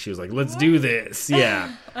D. She was like, "Let's do this.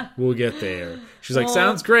 Yeah, we'll get there." She's like,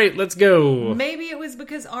 "Sounds great. Let's go." Maybe it was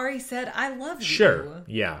because Ari said, "I love you." Sure.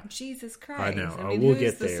 Yeah. Jesus Christ. I know. I mean, We'll who's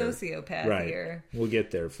get the there. sociopath Right. here? We'll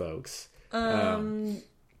get there, folks.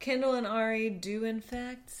 Kendall and Ari do, in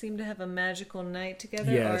fact, seem to have a magical night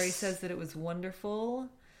together. Yes. Ari says that it was wonderful.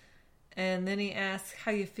 And then he asks,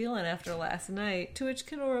 "How you feeling after last night?" To which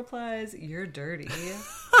Kendall replies, "You're dirty."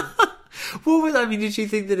 What was? I mean, did she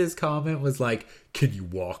think that his comment was like, "Can you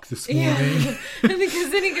walk this morning?" Yeah.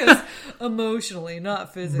 Because then he goes, emotionally,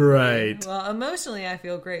 not physically. Right. Well, emotionally, I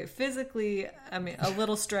feel great. Physically, I mean, a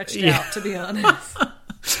little stretched Yeah. out, to be honest.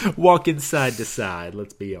 Walking side to side.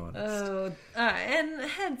 Let's be honest. Oh, and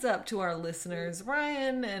heads up to our listeners,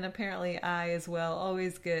 Ryan and apparently I as well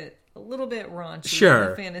always get a little bit raunchy. In Sure.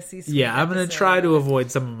 the Fantasy Suite Yeah, I'm going to episode. try to avoid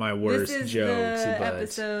some of my worst This is jokes. the but...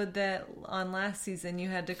 episode that on last season you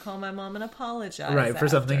had to call my mom and apologize. Right, for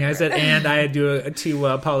something I after. said, and I had to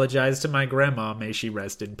apologize to my grandma. May she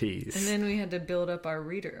rest in peace. And then we had to build up our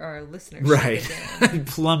listeners. Right. Again. I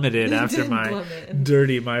plummeted after Didn't my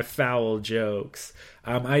plummet. my foul jokes.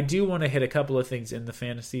 I do want to hit a couple of things in the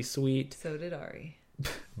Fantasy Suite. So did Ari.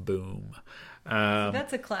 Boom.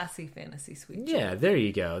 That's a classy Fantasy Suite. Yeah, there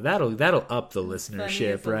you go. That'll up the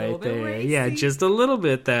listenership it's a right little bit there. racy. Yeah, just a little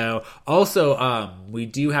bit though. Also, we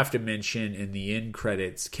do have to mention in the end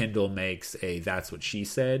credits, Kendall makes a "That's what she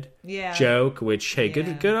said" Yeah. joke, which hey,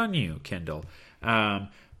 Yeah. good on you, Kendall.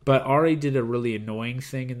 But Ari did a really annoying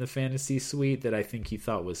thing in the Fantasy Suite that I think he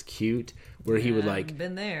thought was cute, where he would like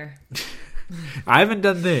been there. I haven't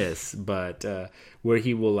done this, but where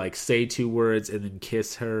he will like say 2 words and then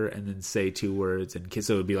kiss her and then say 2 words and kiss.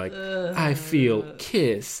 So it would be like, I feel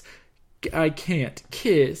kiss. I can't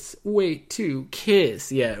kiss. Wait to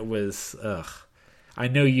kiss. Yeah, it was, I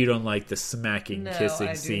know you don't like the smacking, No, kissing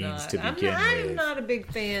I do scenes not. to begin with. I'm not a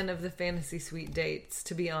big fan of the Fantasy Suite dates,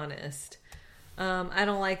 to be honest. I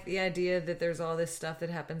don't like the idea that there's all this stuff that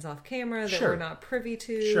happens off camera that Sure. we're not privy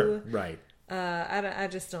to. Sure, right. I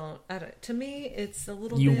just don't. To me, it's a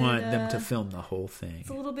little. You bit, want them to film the whole thing. It's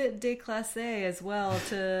a little bit déclassé as well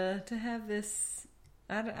to have this.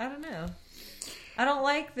 I don't know. I don't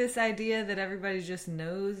like this idea that everybody just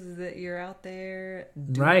knows that you're out there,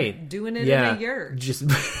 doing it in a yurt. Just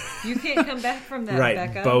You can't come back from that, right,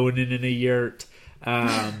 Becca. boning in a yurt.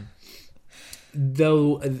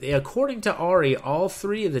 Though, according to Ari, all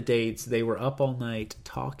 3 of the dates, they were up all night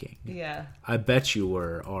talking. Yeah. I bet you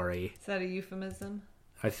were, Ari. Is that a euphemism?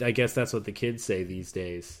 I guess that's what the kids say these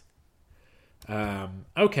days.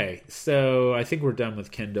 Okay, so I think we're done with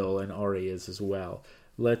Kendall, and Ari is as well.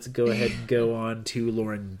 Let's go ahead and go on to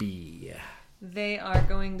Lauren B. They are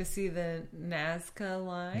going to see the Nazca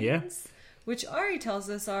lines. Yeah. Which Ari tells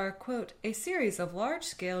us are, quote, a series of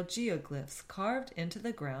large-scale geoglyphs carved into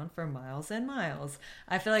the ground for miles and miles.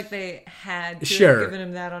 I feel like they had to have given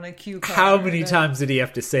him that on a cue card. How many times did he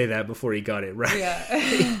have to say that before he got it right?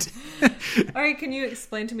 Yeah. Ari, can you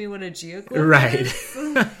explain to me what a geoglyph Right. is?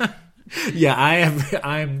 Yeah,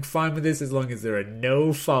 I'm fine with this as long as there are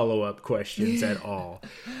no follow-up questions at all.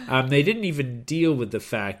 They didn't even deal with the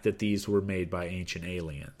fact that these were made by ancient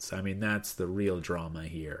aliens. I mean, that's the real drama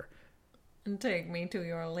here. Take me to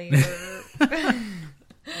your leader. I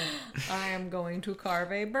am going to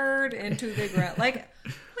carve a bird into the ground. Like,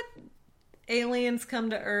 what? Aliens come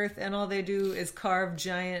to Earth and all they do is carve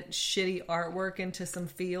giant, shitty artwork into some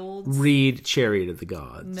fields. Read Chariot of the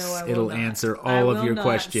Gods. No, I will It'll not. answer I all of will your not,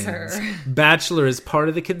 questions. sir. Bachelor is part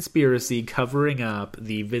of the conspiracy covering up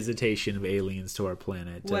the visitation of aliens to our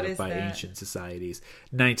planet What is by that? ancient societies.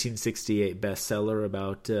 1968 bestseller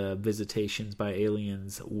about visitations by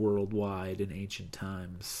aliens worldwide in ancient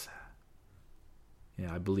times.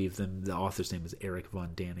 Yeah, I believe the author's name is Eric von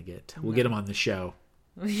Daniget. We'll get him on the show.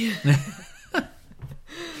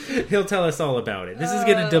 He'll tell us all about it. This is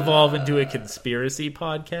going to devolve into a conspiracy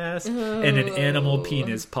podcast and an animal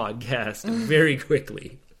penis podcast very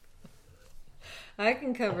quickly. I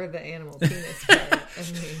can cover the animal penis part. I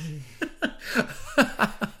mean,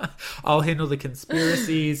 I'll handle the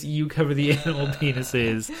conspiracies. You cover the animal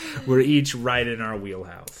penises. We're each right in our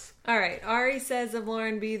wheelhouse. All right. Ari says of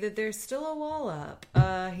Lauren B that there's still a wall up.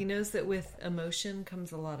 He knows that with emotion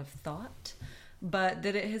comes a lot of thought, but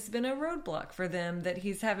that it has been a roadblock for them, that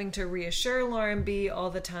he's having to reassure Lauren B all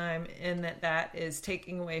the time, and that is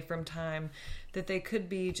taking away from time that they could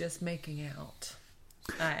be just making out.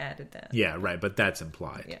 I added that. Yeah, right, but that's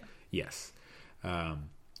implied. Yeah. Yes.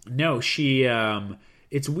 No, she...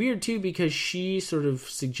 it's weird, too, because she sort of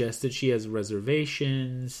suggested she has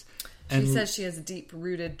reservations. She says she has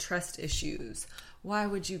deep-rooted trust issues. Why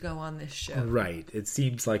would you go on this show? Right. It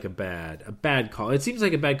seems like a bad call. It seems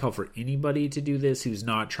like a bad call for anybody to do this who's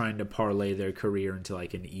not trying to parlay their career into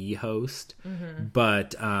like an e-host. Mm-hmm.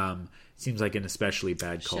 But it seems like an especially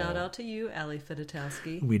bad call. Shout out to you, Allie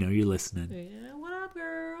Fidotowski. We know you're listening. Yeah, what up,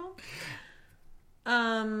 girl?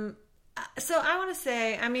 So I want to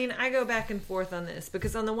say, I mean, I go back and forth on this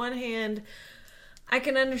because on the one hand, I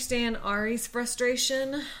can understand Ari's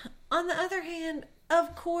frustration. On the other hand,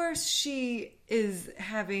 of course she is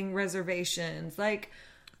having reservations. Like,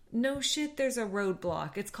 no shit, there's a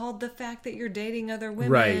roadblock. It's called the fact that you're dating other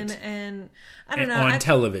women. Right. And I don't know. On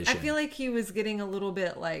television. I feel like he was getting a little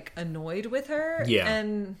bit, like, annoyed with her. Yeah.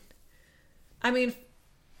 And, I mean,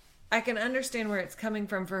 I can understand where it's coming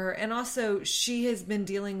from for her. And also, she has been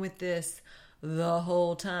dealing with this the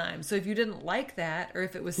whole time. So if you didn't like that, or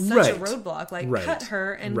if it was such a roadblock, like cut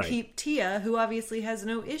her and keep Tia, who obviously has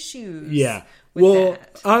no issues. Yeah. Well,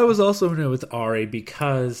 I was also annoyed with Ari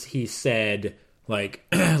because he said, like,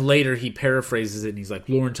 later he paraphrases it and he's like,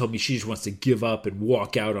 Lauren told me she just wants to give up and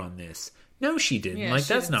walk out on this. No, she didn't. Yeah, like,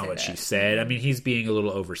 she that's didn't not say what that. she said. I mean, he's being a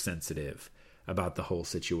little oversensitive about the whole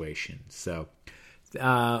situation. So,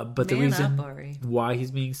 but the Man reason up, Ari. why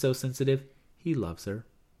he's being so sensitive, he loves her.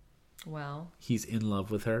 Well, He's in love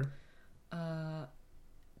with her.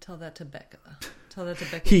 tell that to Becca. Tell that to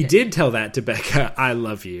Becca. He King. did tell that to Becca. I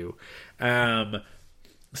love you.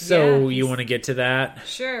 So you want to get to that?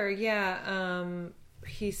 Sure, yeah.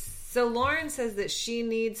 So Lauren says that she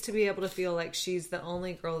needs to be able to feel like she's the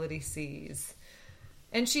only girl that he sees.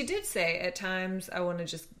 And she did say, at times, I want to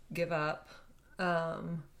just give up.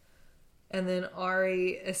 And then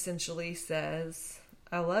Ari essentially says,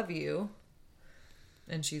 I love you.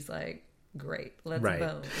 And she's like, great, let's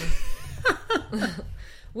bone.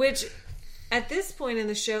 Which, at this point in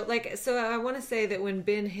the show, like, so I want to say that when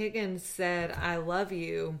Ben Higgins said, I love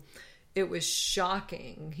you, it was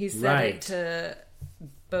shocking. He said it to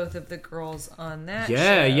both of the girls on that show.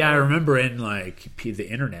 Yeah, I remember, and like the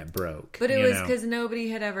internet broke. But it was because nobody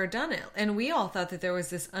had ever done it. And we all thought that there was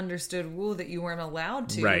this understood rule that you weren't allowed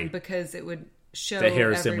to because it would show that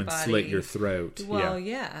Harrison everybody. would slit your throat. Well,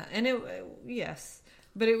 yeah. And yes.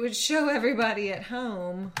 But it would show everybody at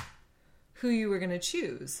home who you were going to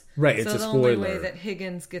choose. Right, so it's a the spoiler. only way that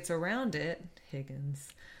Higgins gets around it,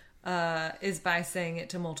 is by saying it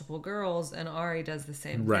to multiple girls, and Ari does the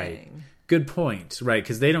same thing. Good point. Right,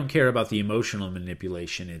 because they don't care about the emotional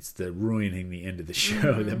manipulation. It's the ruining the end of the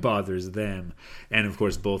show that bothers them. And, of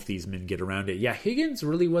course, both these men get around it. Yeah, Higgins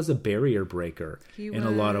really was a barrier breaker in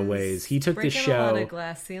a lot of ways. He took the show... a lot of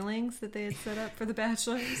glass ceilings that they had set up for the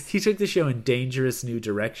Bachelors. He took the show in dangerous new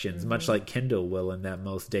directions, much like Kendall will in that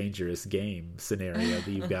most dangerous game scenario that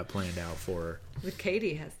you've got planned out for her. But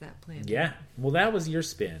Katie has that planned. Yeah. Well, that was your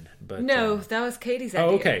spin. But no, that was Katie's idea.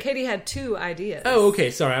 Oh, okay. Katie had two ideas. Oh, okay.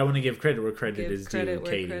 Sorry, I want to give credit where credit is due.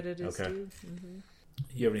 Katie. Credit is due. Mm-hmm.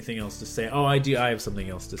 You have anything else to say? Oh, I do. I have something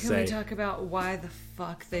else to say. Can we talk about why the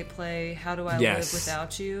fuck they play How Do I Live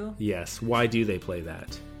Without You? Yes. Why do they play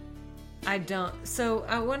that? I don't. So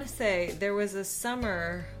I want to say there was a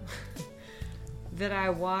summer that I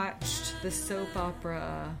watched the soap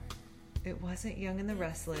opera. It wasn't Young and the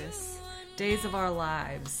Restless. Days of Our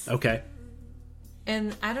Lives. Okay.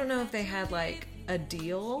 And I don't know if they had like a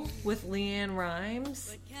deal with Leanne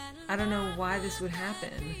Rimes. I don't know why this would happen.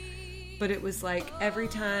 But it was like every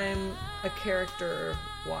time a character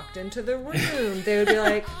walked into the room, they would be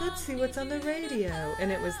like, let's see what's on the radio.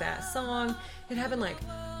 And it was that song. It happened like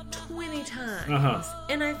 20 times.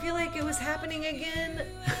 And I feel like it was happening again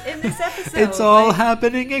in this episode. It's all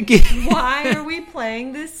happening again. Why are we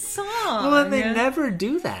playing this song? Well, and they never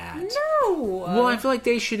do that. No. Well, I feel like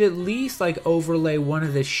they should at least like overlay one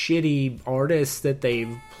of the shitty artists that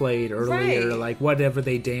they've played earlier, like whatever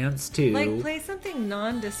they danced to. Like play something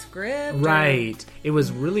nondescript. Right. It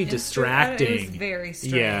was really distracting. It was very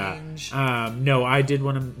strange. Yeah. No, I did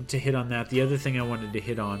want to hit on that. The other thing I wanted to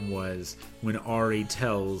hit on was when Ari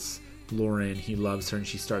tells Lauren he loves her and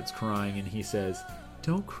she starts crying and he says,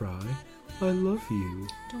 "Don't cry. I love you."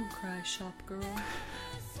 Don't cry, shop girl.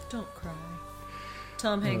 Don't cry.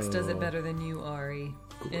 Tom Hanks does it better than you, Ari.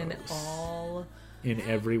 In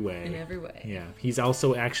every way. In every way. Yeah. He's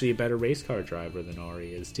also actually a better race car driver than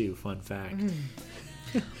Ari is, too. Fun fact.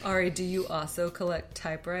 Ari, do you also collect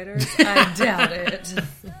typewriters? I doubt it.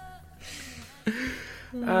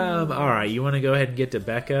 All right. You want to go ahead and get to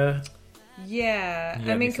Becca? Yeah. You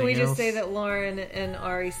got I mean, can we anything just say else? that Lauren and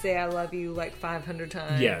Ari say I love you like 500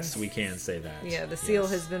 times? Yes, we can say that. Yeah, the seal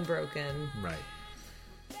Yes. has been broken. Right.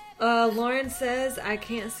 Lauren says, I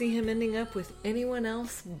can't see him ending up with anyone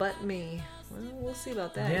else but me. Well, we'll see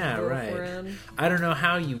about that. Yeah, right. girlfriend. I don't know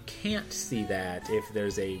how you can't see that if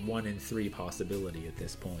there's a 1 in 3 possibility at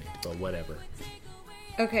this point, but whatever.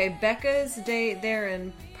 Okay, Becca's date there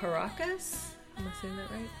in Paracas. Am I saying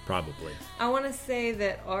that right? Probably. I want to say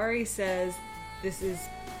that Ari says this is,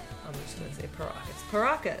 I'm just going to say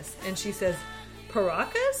Paracas. And she says,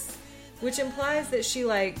 Paracas? Which implies that she,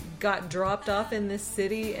 like, got dropped off in this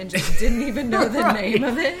city and just didn't even know the Right. name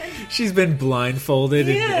of it. She's been blindfolded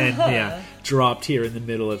and Yeah. dropped here in the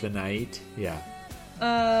middle of the night. Yeah.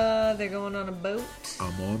 They're going on a boat.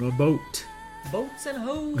 I'm on a boat. Boats and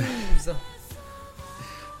hoes.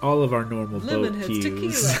 All of our normal Lemon boat heads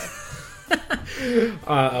cues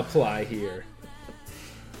tequila. apply here.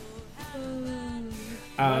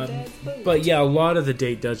 Dad's boat. But yeah, a lot of the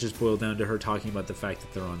date does just boil down to her talking about the fact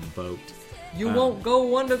that they're on the boat. You won't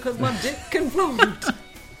go under because my dick can float.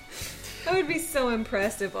 I would be so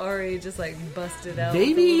impressed if Ari just like busted out. with a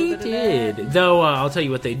Maybe he little bit of did. that. Though I'll tell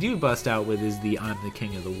you what they do bust out with is the "I'm the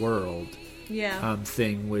king of the world" Yeah.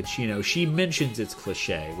 thing, which she mentions it's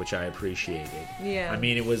cliche, which I appreciated. Yeah. I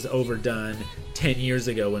mean, it was overdone 10 years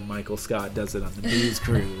ago when Michael Scott does it on the Booze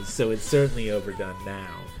Cruise, so it's certainly overdone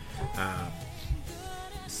now.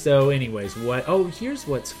 So, anyways, here's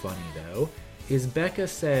what's funny though, is Becca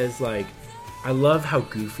says like, "I love how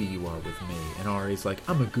goofy you are with me," and Ari's like,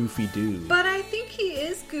 "I'm a goofy dude." But I think he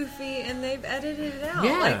is goofy, and they've edited it out.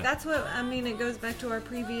 Yeah. Like that's what I mean. It goes back to our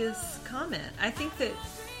previous comment. I think that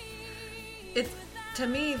it's, to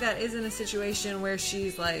me, that isn't a situation where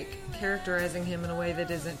she's like characterizing him in a way that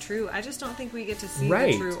isn't true. I just don't think we get to see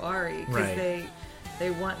Right. the true Ari because Right. they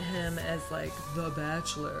want him as like the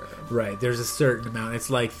Bachelor. Right, there's a certain amount. It's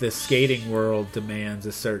like the skating world demands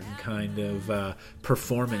a certain kind of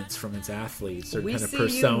performance from its athletes, certain We kind of see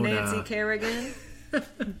persona. you, Nancy Kerrigan.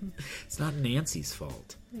 It's not Nancy's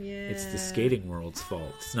fault. Yeah, It's the skating world's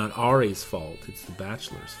fault. It's not Ari's fault. It's the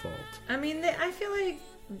Bachelor's fault. I mean, I feel like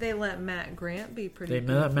they let Matt Grant be pretty. They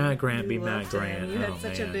let goofy. Matt Grant You be Matt loved him. Grant. You had Oh,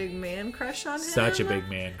 such man. a big man crush on him. Such a big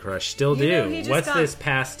man crush. Still You know, do. he just What's got- this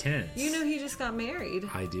past tense? You know, he just got married.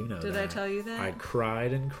 I do know Did that. I tell you that? I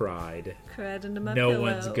cried and cried. Cried into my No pillow.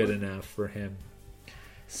 one's good enough for him.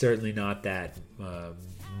 Certainly not that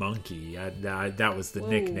monkey. That was the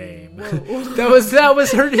nickname. whoa. that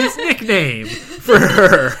was his nickname for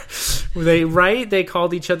her. They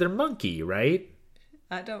called each other Monkey, right?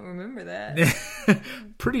 I don't remember that.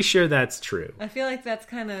 Pretty sure that's true. I feel like that's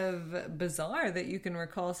kind of bizarre that you can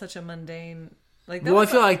recall such a mundane. Like, Well, I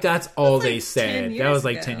feel like that's all was they like said. 10 That years was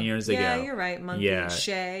like ago. 10 years ago. Yeah, you're right. Monkey. Yeah.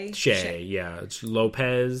 Shay. Yeah.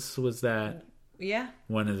 Lopez was that. Yeah.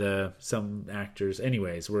 One of some actors.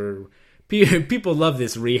 Anyways, people love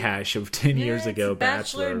this rehash of 10 years Yeah, ago it's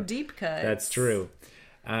Bachelor Bachelor. deep cut. That's true.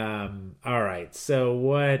 All right. So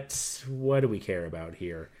what do we care about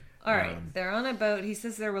here? All right, they're on a boat. He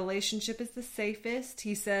says their relationship is the safest.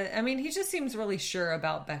 He said, I mean, he just seems really sure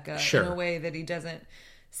about Becca Sure. in a way that he doesn't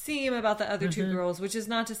seem about the other two girls, which is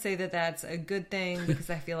not to say that that's a good thing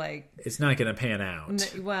because I feel like, It's not going to pan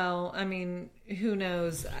out. well, I mean, who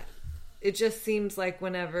knows? It just seems like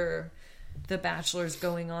whenever the Bachelor's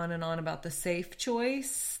going on and on about the safe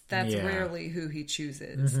choice, that's Yeah. rarely who he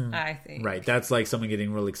chooses, I think. Right. That's like someone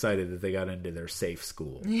getting real excited that they got into their safe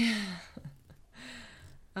school.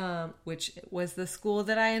 Which was the school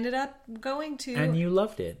that I ended up going to. And you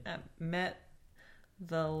loved it. I met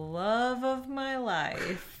the love of my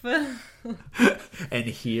life. And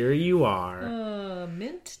here you are.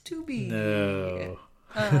 Meant to be. No.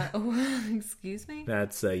 Excuse me?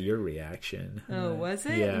 That's your reaction. Oh, was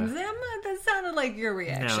it? Yeah. That sounded like your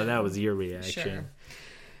reaction. No, that was your reaction. Sure.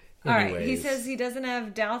 All right. He Anyways. says he doesn't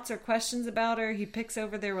have doubts or questions about her. He picks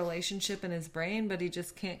over their relationship in his brain, but he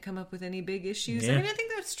just can't come up with any big issues. Yeah. I mean, I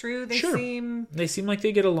think that's true. They Sure. seem... They seem like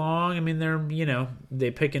they get along. I mean, they're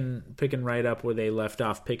they picking right up where they left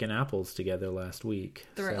off picking apples together last week.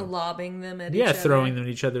 They're So- lobbing them at each other. throwing them at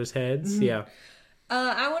each other's heads. Mm-hmm. Yeah,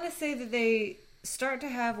 I want to say that they start to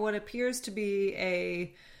have what appears to be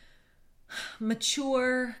a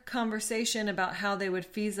mature conversation about how they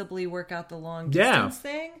would feasibly work out the long distance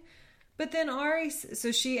thing. But then Ari,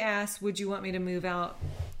 so she asks, would you want me to move out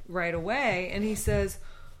right away. And he says,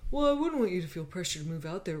 well, I wouldn't want you to feel pressure to move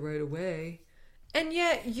out there right away. And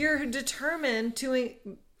yet you're determined to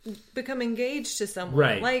become engaged to someone.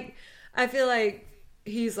 Right. Like, I feel like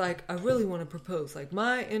he's like, I really want to propose. Like,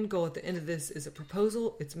 my end goal at the end of this is a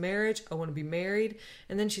proposal. It's marriage. I want to be married.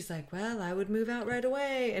 And then she's like, well, I would move out right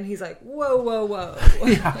away. And he's like, whoa, whoa, whoa.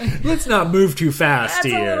 Yeah, let's not move too fast That's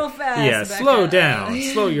here. a little fast, Yeah, Becca. slow down.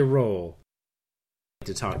 Slow your roll.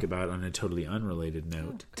 To talk about on a totally unrelated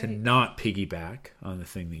note, to not piggyback on the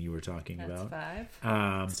thing that you were talking That's about.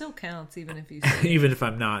 5. Still counts, even if you say Even if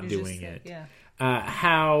I'm not you doing just it. said, yeah.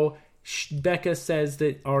 How Becca says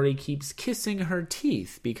that Ari keeps kissing her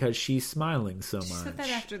teeth because she's smiling so much. She said that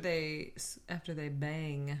after they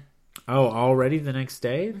bang. Oh, already the next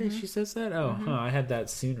day that she says that? Oh, I had that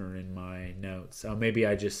sooner in my notes. Oh, maybe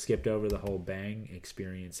I just skipped over the whole bang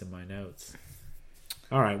experience in my notes.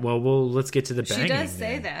 All right, well, let's get to the banging. She does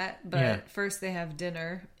say then. that, but first they have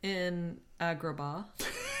dinner in Agrabah.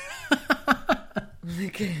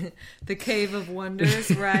 The Cave of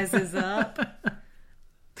Wonders rises up.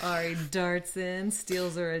 Ari darts in,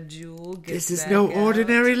 steals her a jewel. Gets This is back no out.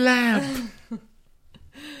 ordinary lamp.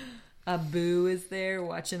 Abu is there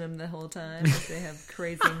watching them the whole time as they have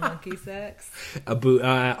crazy monkey sex.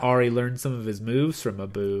 Ari learned some of his moves from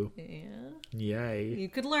Abu. Yeah. Yay. You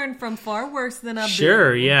could learn from far worse than Abu.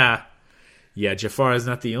 Sure, yeah. Yeah, Jafar is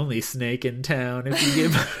not the only snake in town, if you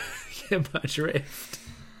get my drift.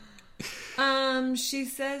 She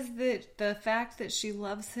says that the fact that she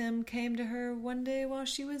loves him came to her one day while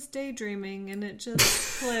she was daydreaming and it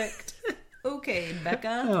just clicked. Okay,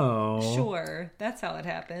 Becca. Oh. Sure, that's how it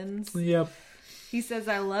happens. Yep. He says,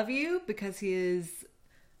 I love you because he is...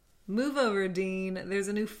 Move over, Dean. There's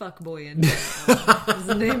a new fuckboy in town.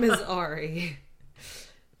 His name is Ari.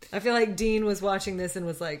 I feel like Dean was watching this and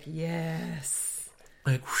was like, yes.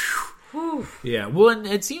 Like, whew. Yeah, well, and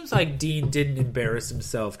it seems like Dean didn't embarrass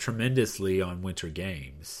himself tremendously on Winter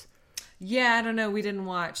Games. Yeah, I don't know. We didn't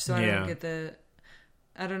watch, so I Yeah. don't get the...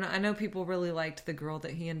 I don't know. I know people really liked the girl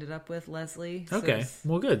that he ended up with, Leslie. So Okay,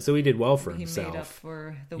 well, good. So he did well for he himself. made up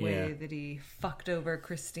for the way that he fucked over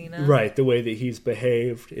Christina. Right, the way that he's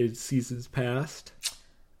behaved in seasons past.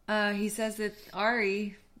 He says that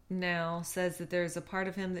Ari now says that there's a part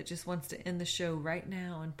of him that just wants to end the show right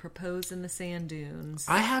now and propose in the sand dunes.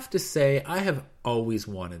 I have to say, I have always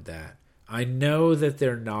wanted that. I know that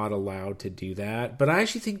they're not allowed to do that, but I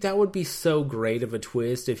actually think that would be so great of a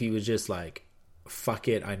twist if he was just like, fuck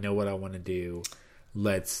it, I know what I want to do.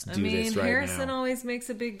 Let's do this right Harrison now. always makes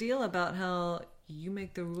a big deal about how you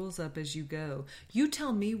make the rules up as you go. You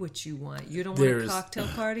tell me what you want. You don't want a cocktail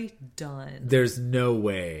party? Done. There's no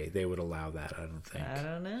way they would allow that, I don't think. I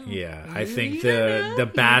don't know. Yeah, I You think don't know. the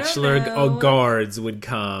You Bachelor don't know. guards would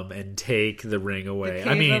come and take the ring away. The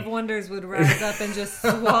Cave of Wonders would rise up and just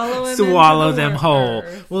swallow him swallow into the them whole.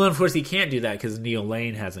 earth. Well, of course, he can't do that because Neil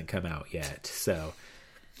Lane hasn't come out yet. So,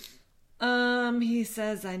 He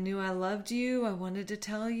says, I knew I loved you. I wanted to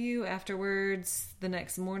tell you. Afterwards, the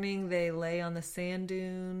next morning, they lay on the sand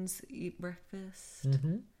dunes, eat breakfast.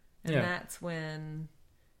 Mm-hmm. And Yeah. that's when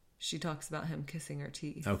she talks about him kissing her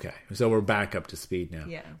teeth. okay, so we're back up to speed now.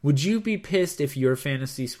 Yeah. Would you be pissed if your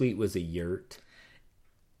fantasy suite was a yurt?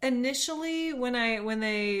 Initially, when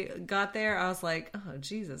they got there, I was like, oh,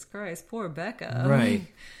 Jesus Christ, poor Becca. Right.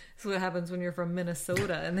 That's what happens when you're from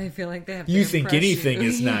Minnesota and they feel like they have to You think impress anything you.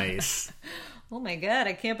 is nice. Oh my God,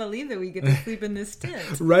 I can't believe that we get to sleep in this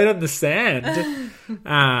tent. Right on the sand.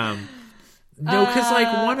 No, because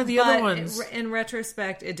like one of the other But ones, in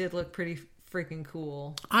retrospect, it did look pretty freaking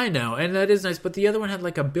cool. I know, and that is nice. But the other one had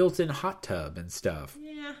like a built-in hot tub and stuff.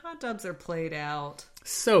 Yeah, hot tubs are played out.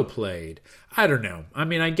 So played. I don't know. I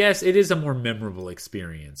mean, I guess it is a more memorable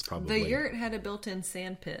experience, probably. The yurt had a built-in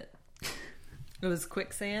sand pit. It was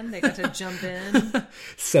quicksand. They got to jump in.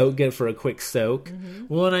 Soak it for a quick soak. Mm-hmm.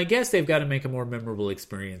 Well, and I guess they've got to make a more memorable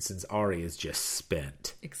experience since Ari is just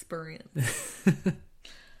spent. Experience.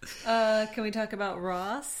 Can we talk about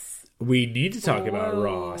Ross? We need to talk about Whoa.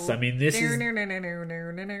 Ross. I mean, this is...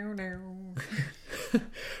 No.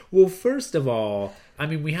 Well, first of all, I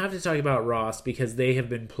mean, we have to talk about Ross because they have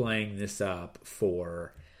been playing this up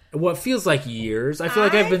for what feels like years. I feel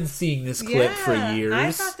like I've been seeing this clip for years.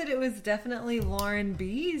 I thought that it was definitely Lauren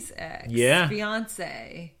B's ex, Yeah.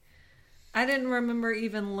 Beyonce. I didn't remember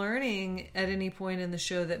even learning at any point in the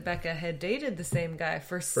show that Becca had dated the same guy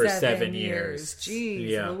for 7 years. Jeez,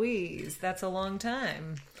 Yeah. Louise, that's a long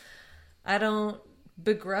time. I don't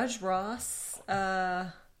begrudge Ross.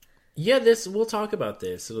 Yeah, we'll talk about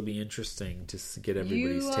this. It'll be interesting to get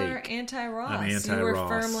everybody's You take. are anti-Ross. I'm anti-Ross. You were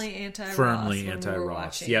firmly anti-Ross. Firmly when we anti-Ross. were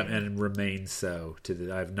watching. Yep, and remain so.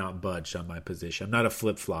 I've not budged on my position. I'm not a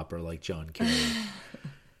flip-flopper like John Kerry.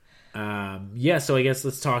 So I guess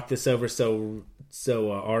let's talk this over. So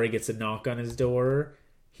Ari gets a knock on his door.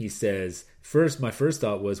 He says, my first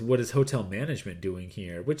thought was, what is hotel management doing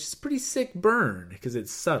here? Which is a pretty sick burn because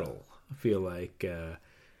it's subtle. I feel like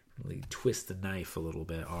really twist the knife a little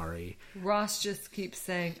bit, Ari. Ross just keeps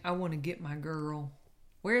saying, I want to get my girl.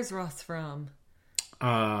 Where's Ross from?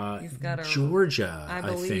 He's got Georgia, I I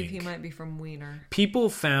believe think. he might be from Wiener. People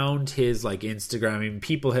found his Instagram. I mean,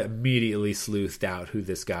 people had immediately sleuthed out who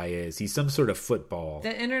this guy is. He's some sort of football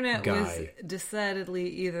The internet was guy. decidedly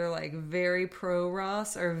either very pro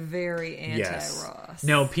Ross or very anti-Ross.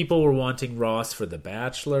 No, people were wanting Ross for The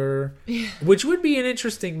Bachelor, which would be an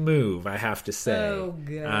interesting move, I have to say. Oh,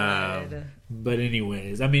 God. But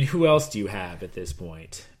anyways, I mean, who else do you have at this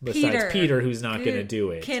point? Besides Peter, who's not going to do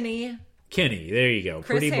it. Kenny, there you go.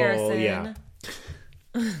 Chris Pretty Harrison. Boy, yeah.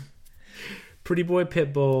 Pretty Boy,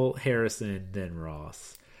 Pitbull, Harrison, then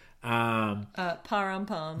Ross.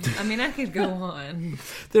 Parampum. I mean, I could go on.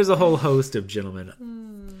 There's a whole host of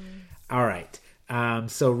gentlemen. All right.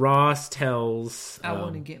 So Ross tells... I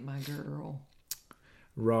want to get my girl.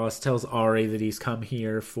 Ross tells Ari that he's come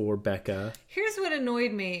here for Becca. Here's what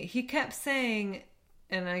annoyed me. He kept saying,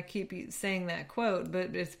 and I keep saying that quote,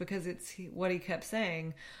 but it's because it's what he kept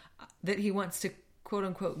saying, that he wants to, quote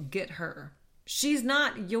unquote, get her. She's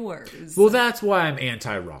not yours. Well, that's why I'm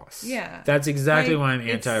anti-Ross. Yeah. That's exactly why I'm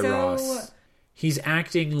it's anti-Ross. so- He's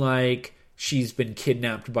acting like she's been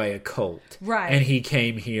kidnapped by a cult. Right. And he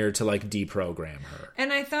came here to, deprogram her.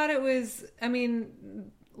 And I thought it was,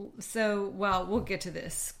 we'll get to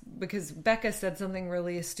this because Becca said something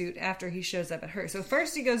really astute after he shows up at her. So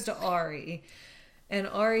first he goes to Ari, and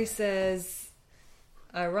Ari says,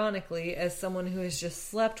 ironically, as someone who has just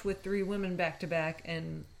slept with 3 women back to back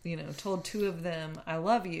and, told 2 of them, I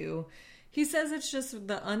love you, he says it's just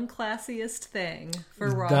the unclassiest thing for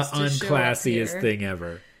Ross to show up unclassiest here. thing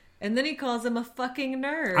ever. And then he calls him a fucking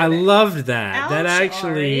nerd. I loved that. Ouch, that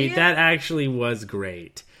Ari. actually was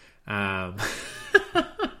great.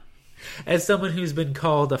 As someone who's been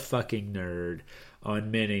called a fucking nerd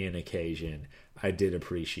on many an occasion, I did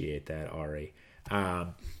appreciate that, Ari.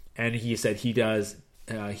 And he said he does.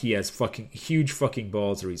 He has fucking huge fucking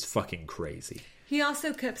balls, or he's fucking crazy. He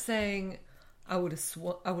also kept saying, I would have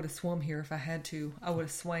swum here if I had to. I would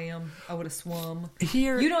have swam. I would have swum.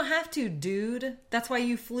 Here, You don't have to, dude. That's why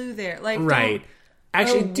you flew there. Right. Don't-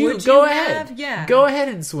 Actually, Oh, dude, would go you ahead. have? Yeah. Go ahead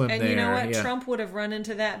and swim And there. you know what? Yeah. Trump would have run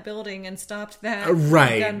into that building and stopped that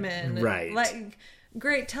Right. gunman. Right.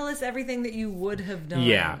 Great. Tell us everything that you would have done.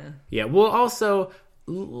 Yeah. Well, also,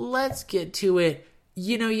 let's get to it.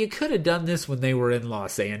 You could have done this when they were in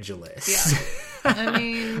Los Angeles. Yeah. I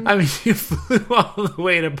mean, you flew all the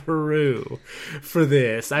way to Peru for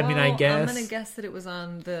this. I guess. I'm going to guess that it was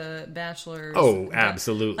on the Bachelor's. Oh,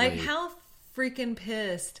 absolutely. How freaking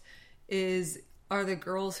pissed are the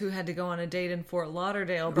girls who had to go on a date in Fort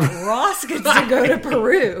Lauderdale, but Ross gets to go to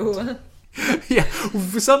Peru? Yeah,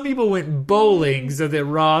 some people went bowling so that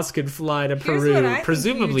Ross could fly to Here's Peru, what I think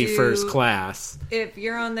presumably you do. first class. If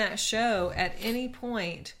you're on that show at any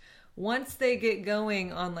point, once they get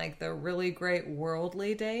going on the really great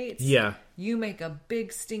worldly dates, Yeah. you make a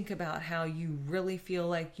big stink about how you really feel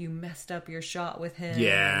like you messed up your shot with him.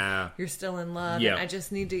 Yeah. You're still in love. Yeah.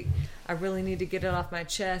 And I really need to get it off my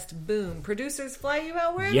chest. Boom. Producers fly you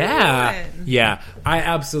out wherever Yeah. you want. Yeah. I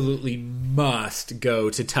absolutely must go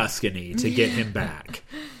to Tuscany to get him back.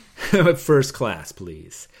 First class,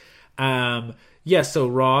 please. So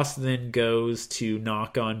Ross then goes to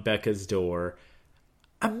knock on Becca's door.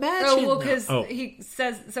 Imagine. Because he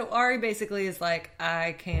says, so Ari basically is like,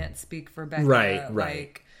 I can't speak for Becca.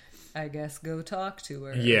 Right. I guess go talk to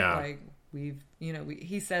her. Yeah.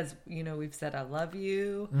 He says, we've said I love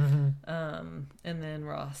you. Mm-hmm. And then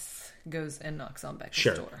Ross goes and knocks on Becca's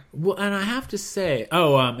Sure. door. Well, and I have to say,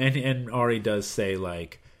 and Ari does say,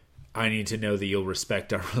 I need to know that you'll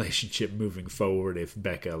respect our relationship moving forward if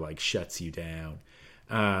Becca, shuts you down.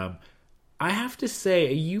 I have to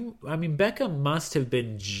say, Becca must have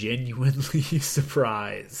been genuinely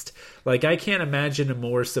surprised. I can't imagine a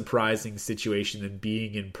more surprising situation than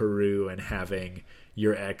being in Peru and having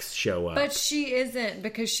your ex show up. But she isn't,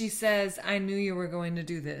 because she says, I knew you were going to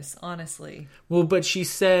do this, honestly. Well, but she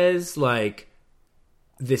says,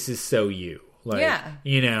 this is so you. Yeah.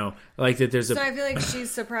 That there's So I feel like she's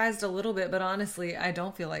surprised a little bit, but honestly, I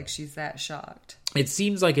don't feel like she's that shocked. It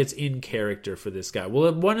seems like it's in character for this guy.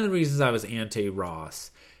 Well, one of the reasons I was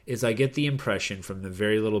anti-Ross is I get the impression from the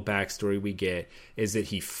very little backstory we get is that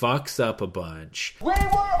he fucks up a bunch. We were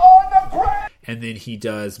on the ground! And then he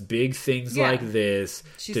does big things like this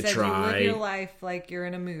she to said, try. You live your life like you're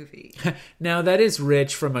in a movie. Now, that is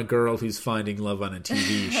rich from a girl who's finding love on a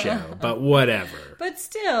TV show, but whatever. But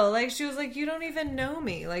still, like, she was like, you don't even know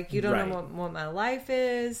me. Like, you don't know what my life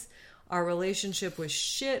is. Our relationship was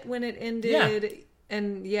shit when it ended. Yeah.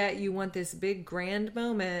 And yet you want this big grand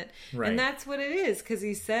moment. Right. And that's what it is. Because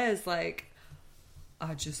he says, like,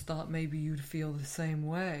 I just thought maybe you'd feel the same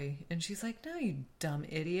way. And she's like, no, you dumb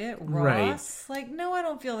idiot. Ross? Like, no, I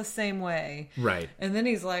don't feel the same way. Right. And then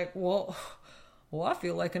he's like, well, I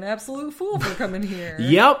feel like an absolute fool for coming here.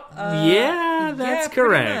 Yep. That's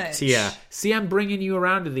correct. Yeah. See, I'm bringing you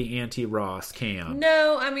around to the anti-Ross camp.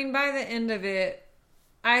 No, I mean, by the end of it,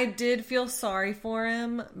 I did feel sorry for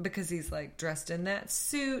him because he's like dressed in that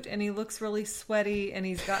suit and he looks really sweaty and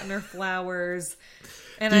he's gotten her flowers.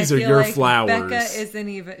 And These I are feel your like flowers. Becca isn't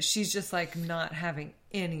even, she's just like not having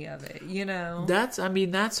any of it, you know? That's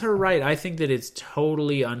her right. I think that it's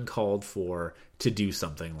totally uncalled for to do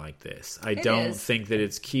something like this. I don't think that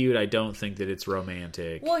it's cute. I don't think that it's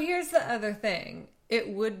romantic. Well, here's the other thing. It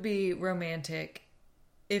would be romantic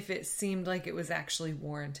if it seemed like it was actually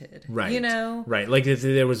warranted. Right. You know? Right. Like if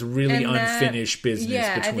there was really unfinished business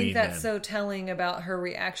between them. I think that's so telling about her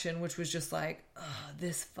reaction, which was just like, oh,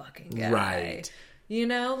 this fucking guy. Right. You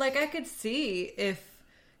know? Like I could see if...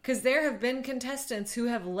 Because there have been contestants who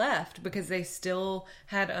have left because they still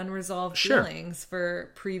had unresolved feelings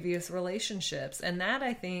for previous relationships. And that,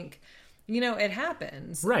 I think... You know, it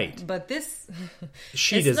happens. Right. But this...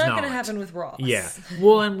 it's not going to happen with Ross. Yeah.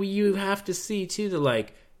 Well, and you have to see, too, that,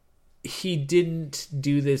 like, he didn't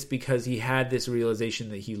do this because he had this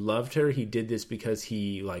realization that he loved her. He did this because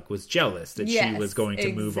he, like, was jealous that she was going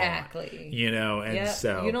to move on. Exactly. You know, and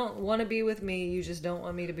so... You don't want to be with me. You just don't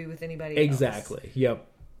want me to be with anybody else. Exactly. Yep.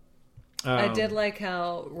 I did like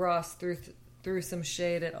how Ross threw some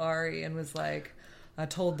shade at Ari and was like... I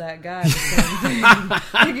told that guy the same thing.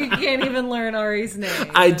 Like you can't even learn Ari's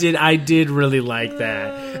name. I did really like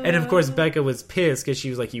that. And of course Becca was pissed because she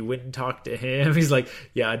was like, you wouldn't talk to him. He's like,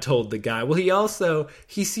 yeah, I told the guy. Well,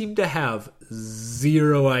 he seemed to have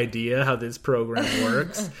zero idea how this program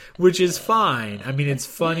works, which is fine. I mean, it's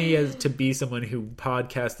funny to be someone who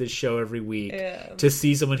podcasts this show every week, to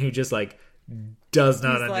see someone who just like does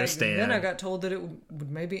not understand. Then I got told that it would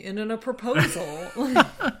maybe end in a proposal.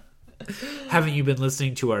 Haven't you been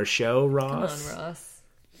listening to our show, Ross? Come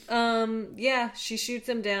on, Ross. Yeah, she shoots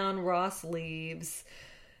him down. Ross leaves.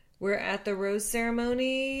 We're at the rose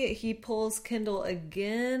ceremony. He pulls Kendall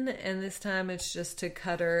again, and this time it's just to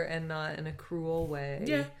cut her and not in a cruel way.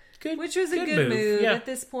 Yeah, good. Which was a good move. At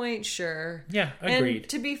this point, sure. Yeah, agreed. And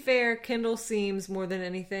to be fair, Kendall seems more than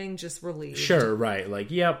anything just relieved. Sure, right. Like,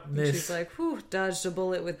 yep. She's like, whew, dodged a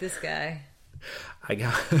bullet with this guy. I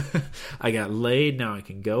got laid, now I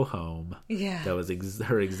can go home. Yeah. That was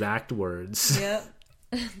her exact words. Yep.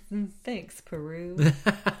 Thanks, Peru.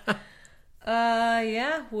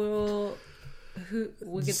 Yeah, we'll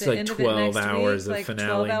get the end of it next 12 hours week. Of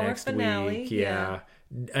finale next week. Yeah.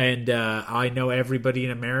 And I know everybody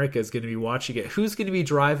in America is going to be watching it. Who's going to be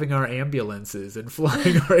driving our ambulances and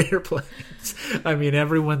flying our airplanes? I mean,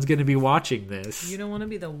 everyone's going to be watching this. You don't want to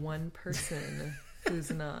be the one person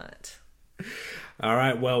who's not. All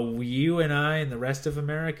right, well, you and I and the rest of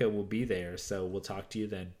America will be there, so we'll talk to you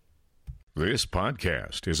then. This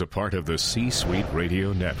podcast is a part of the C-Suite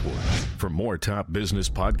Radio Network. For more top business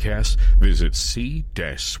podcasts, visit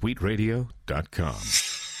c-suiteradio.com.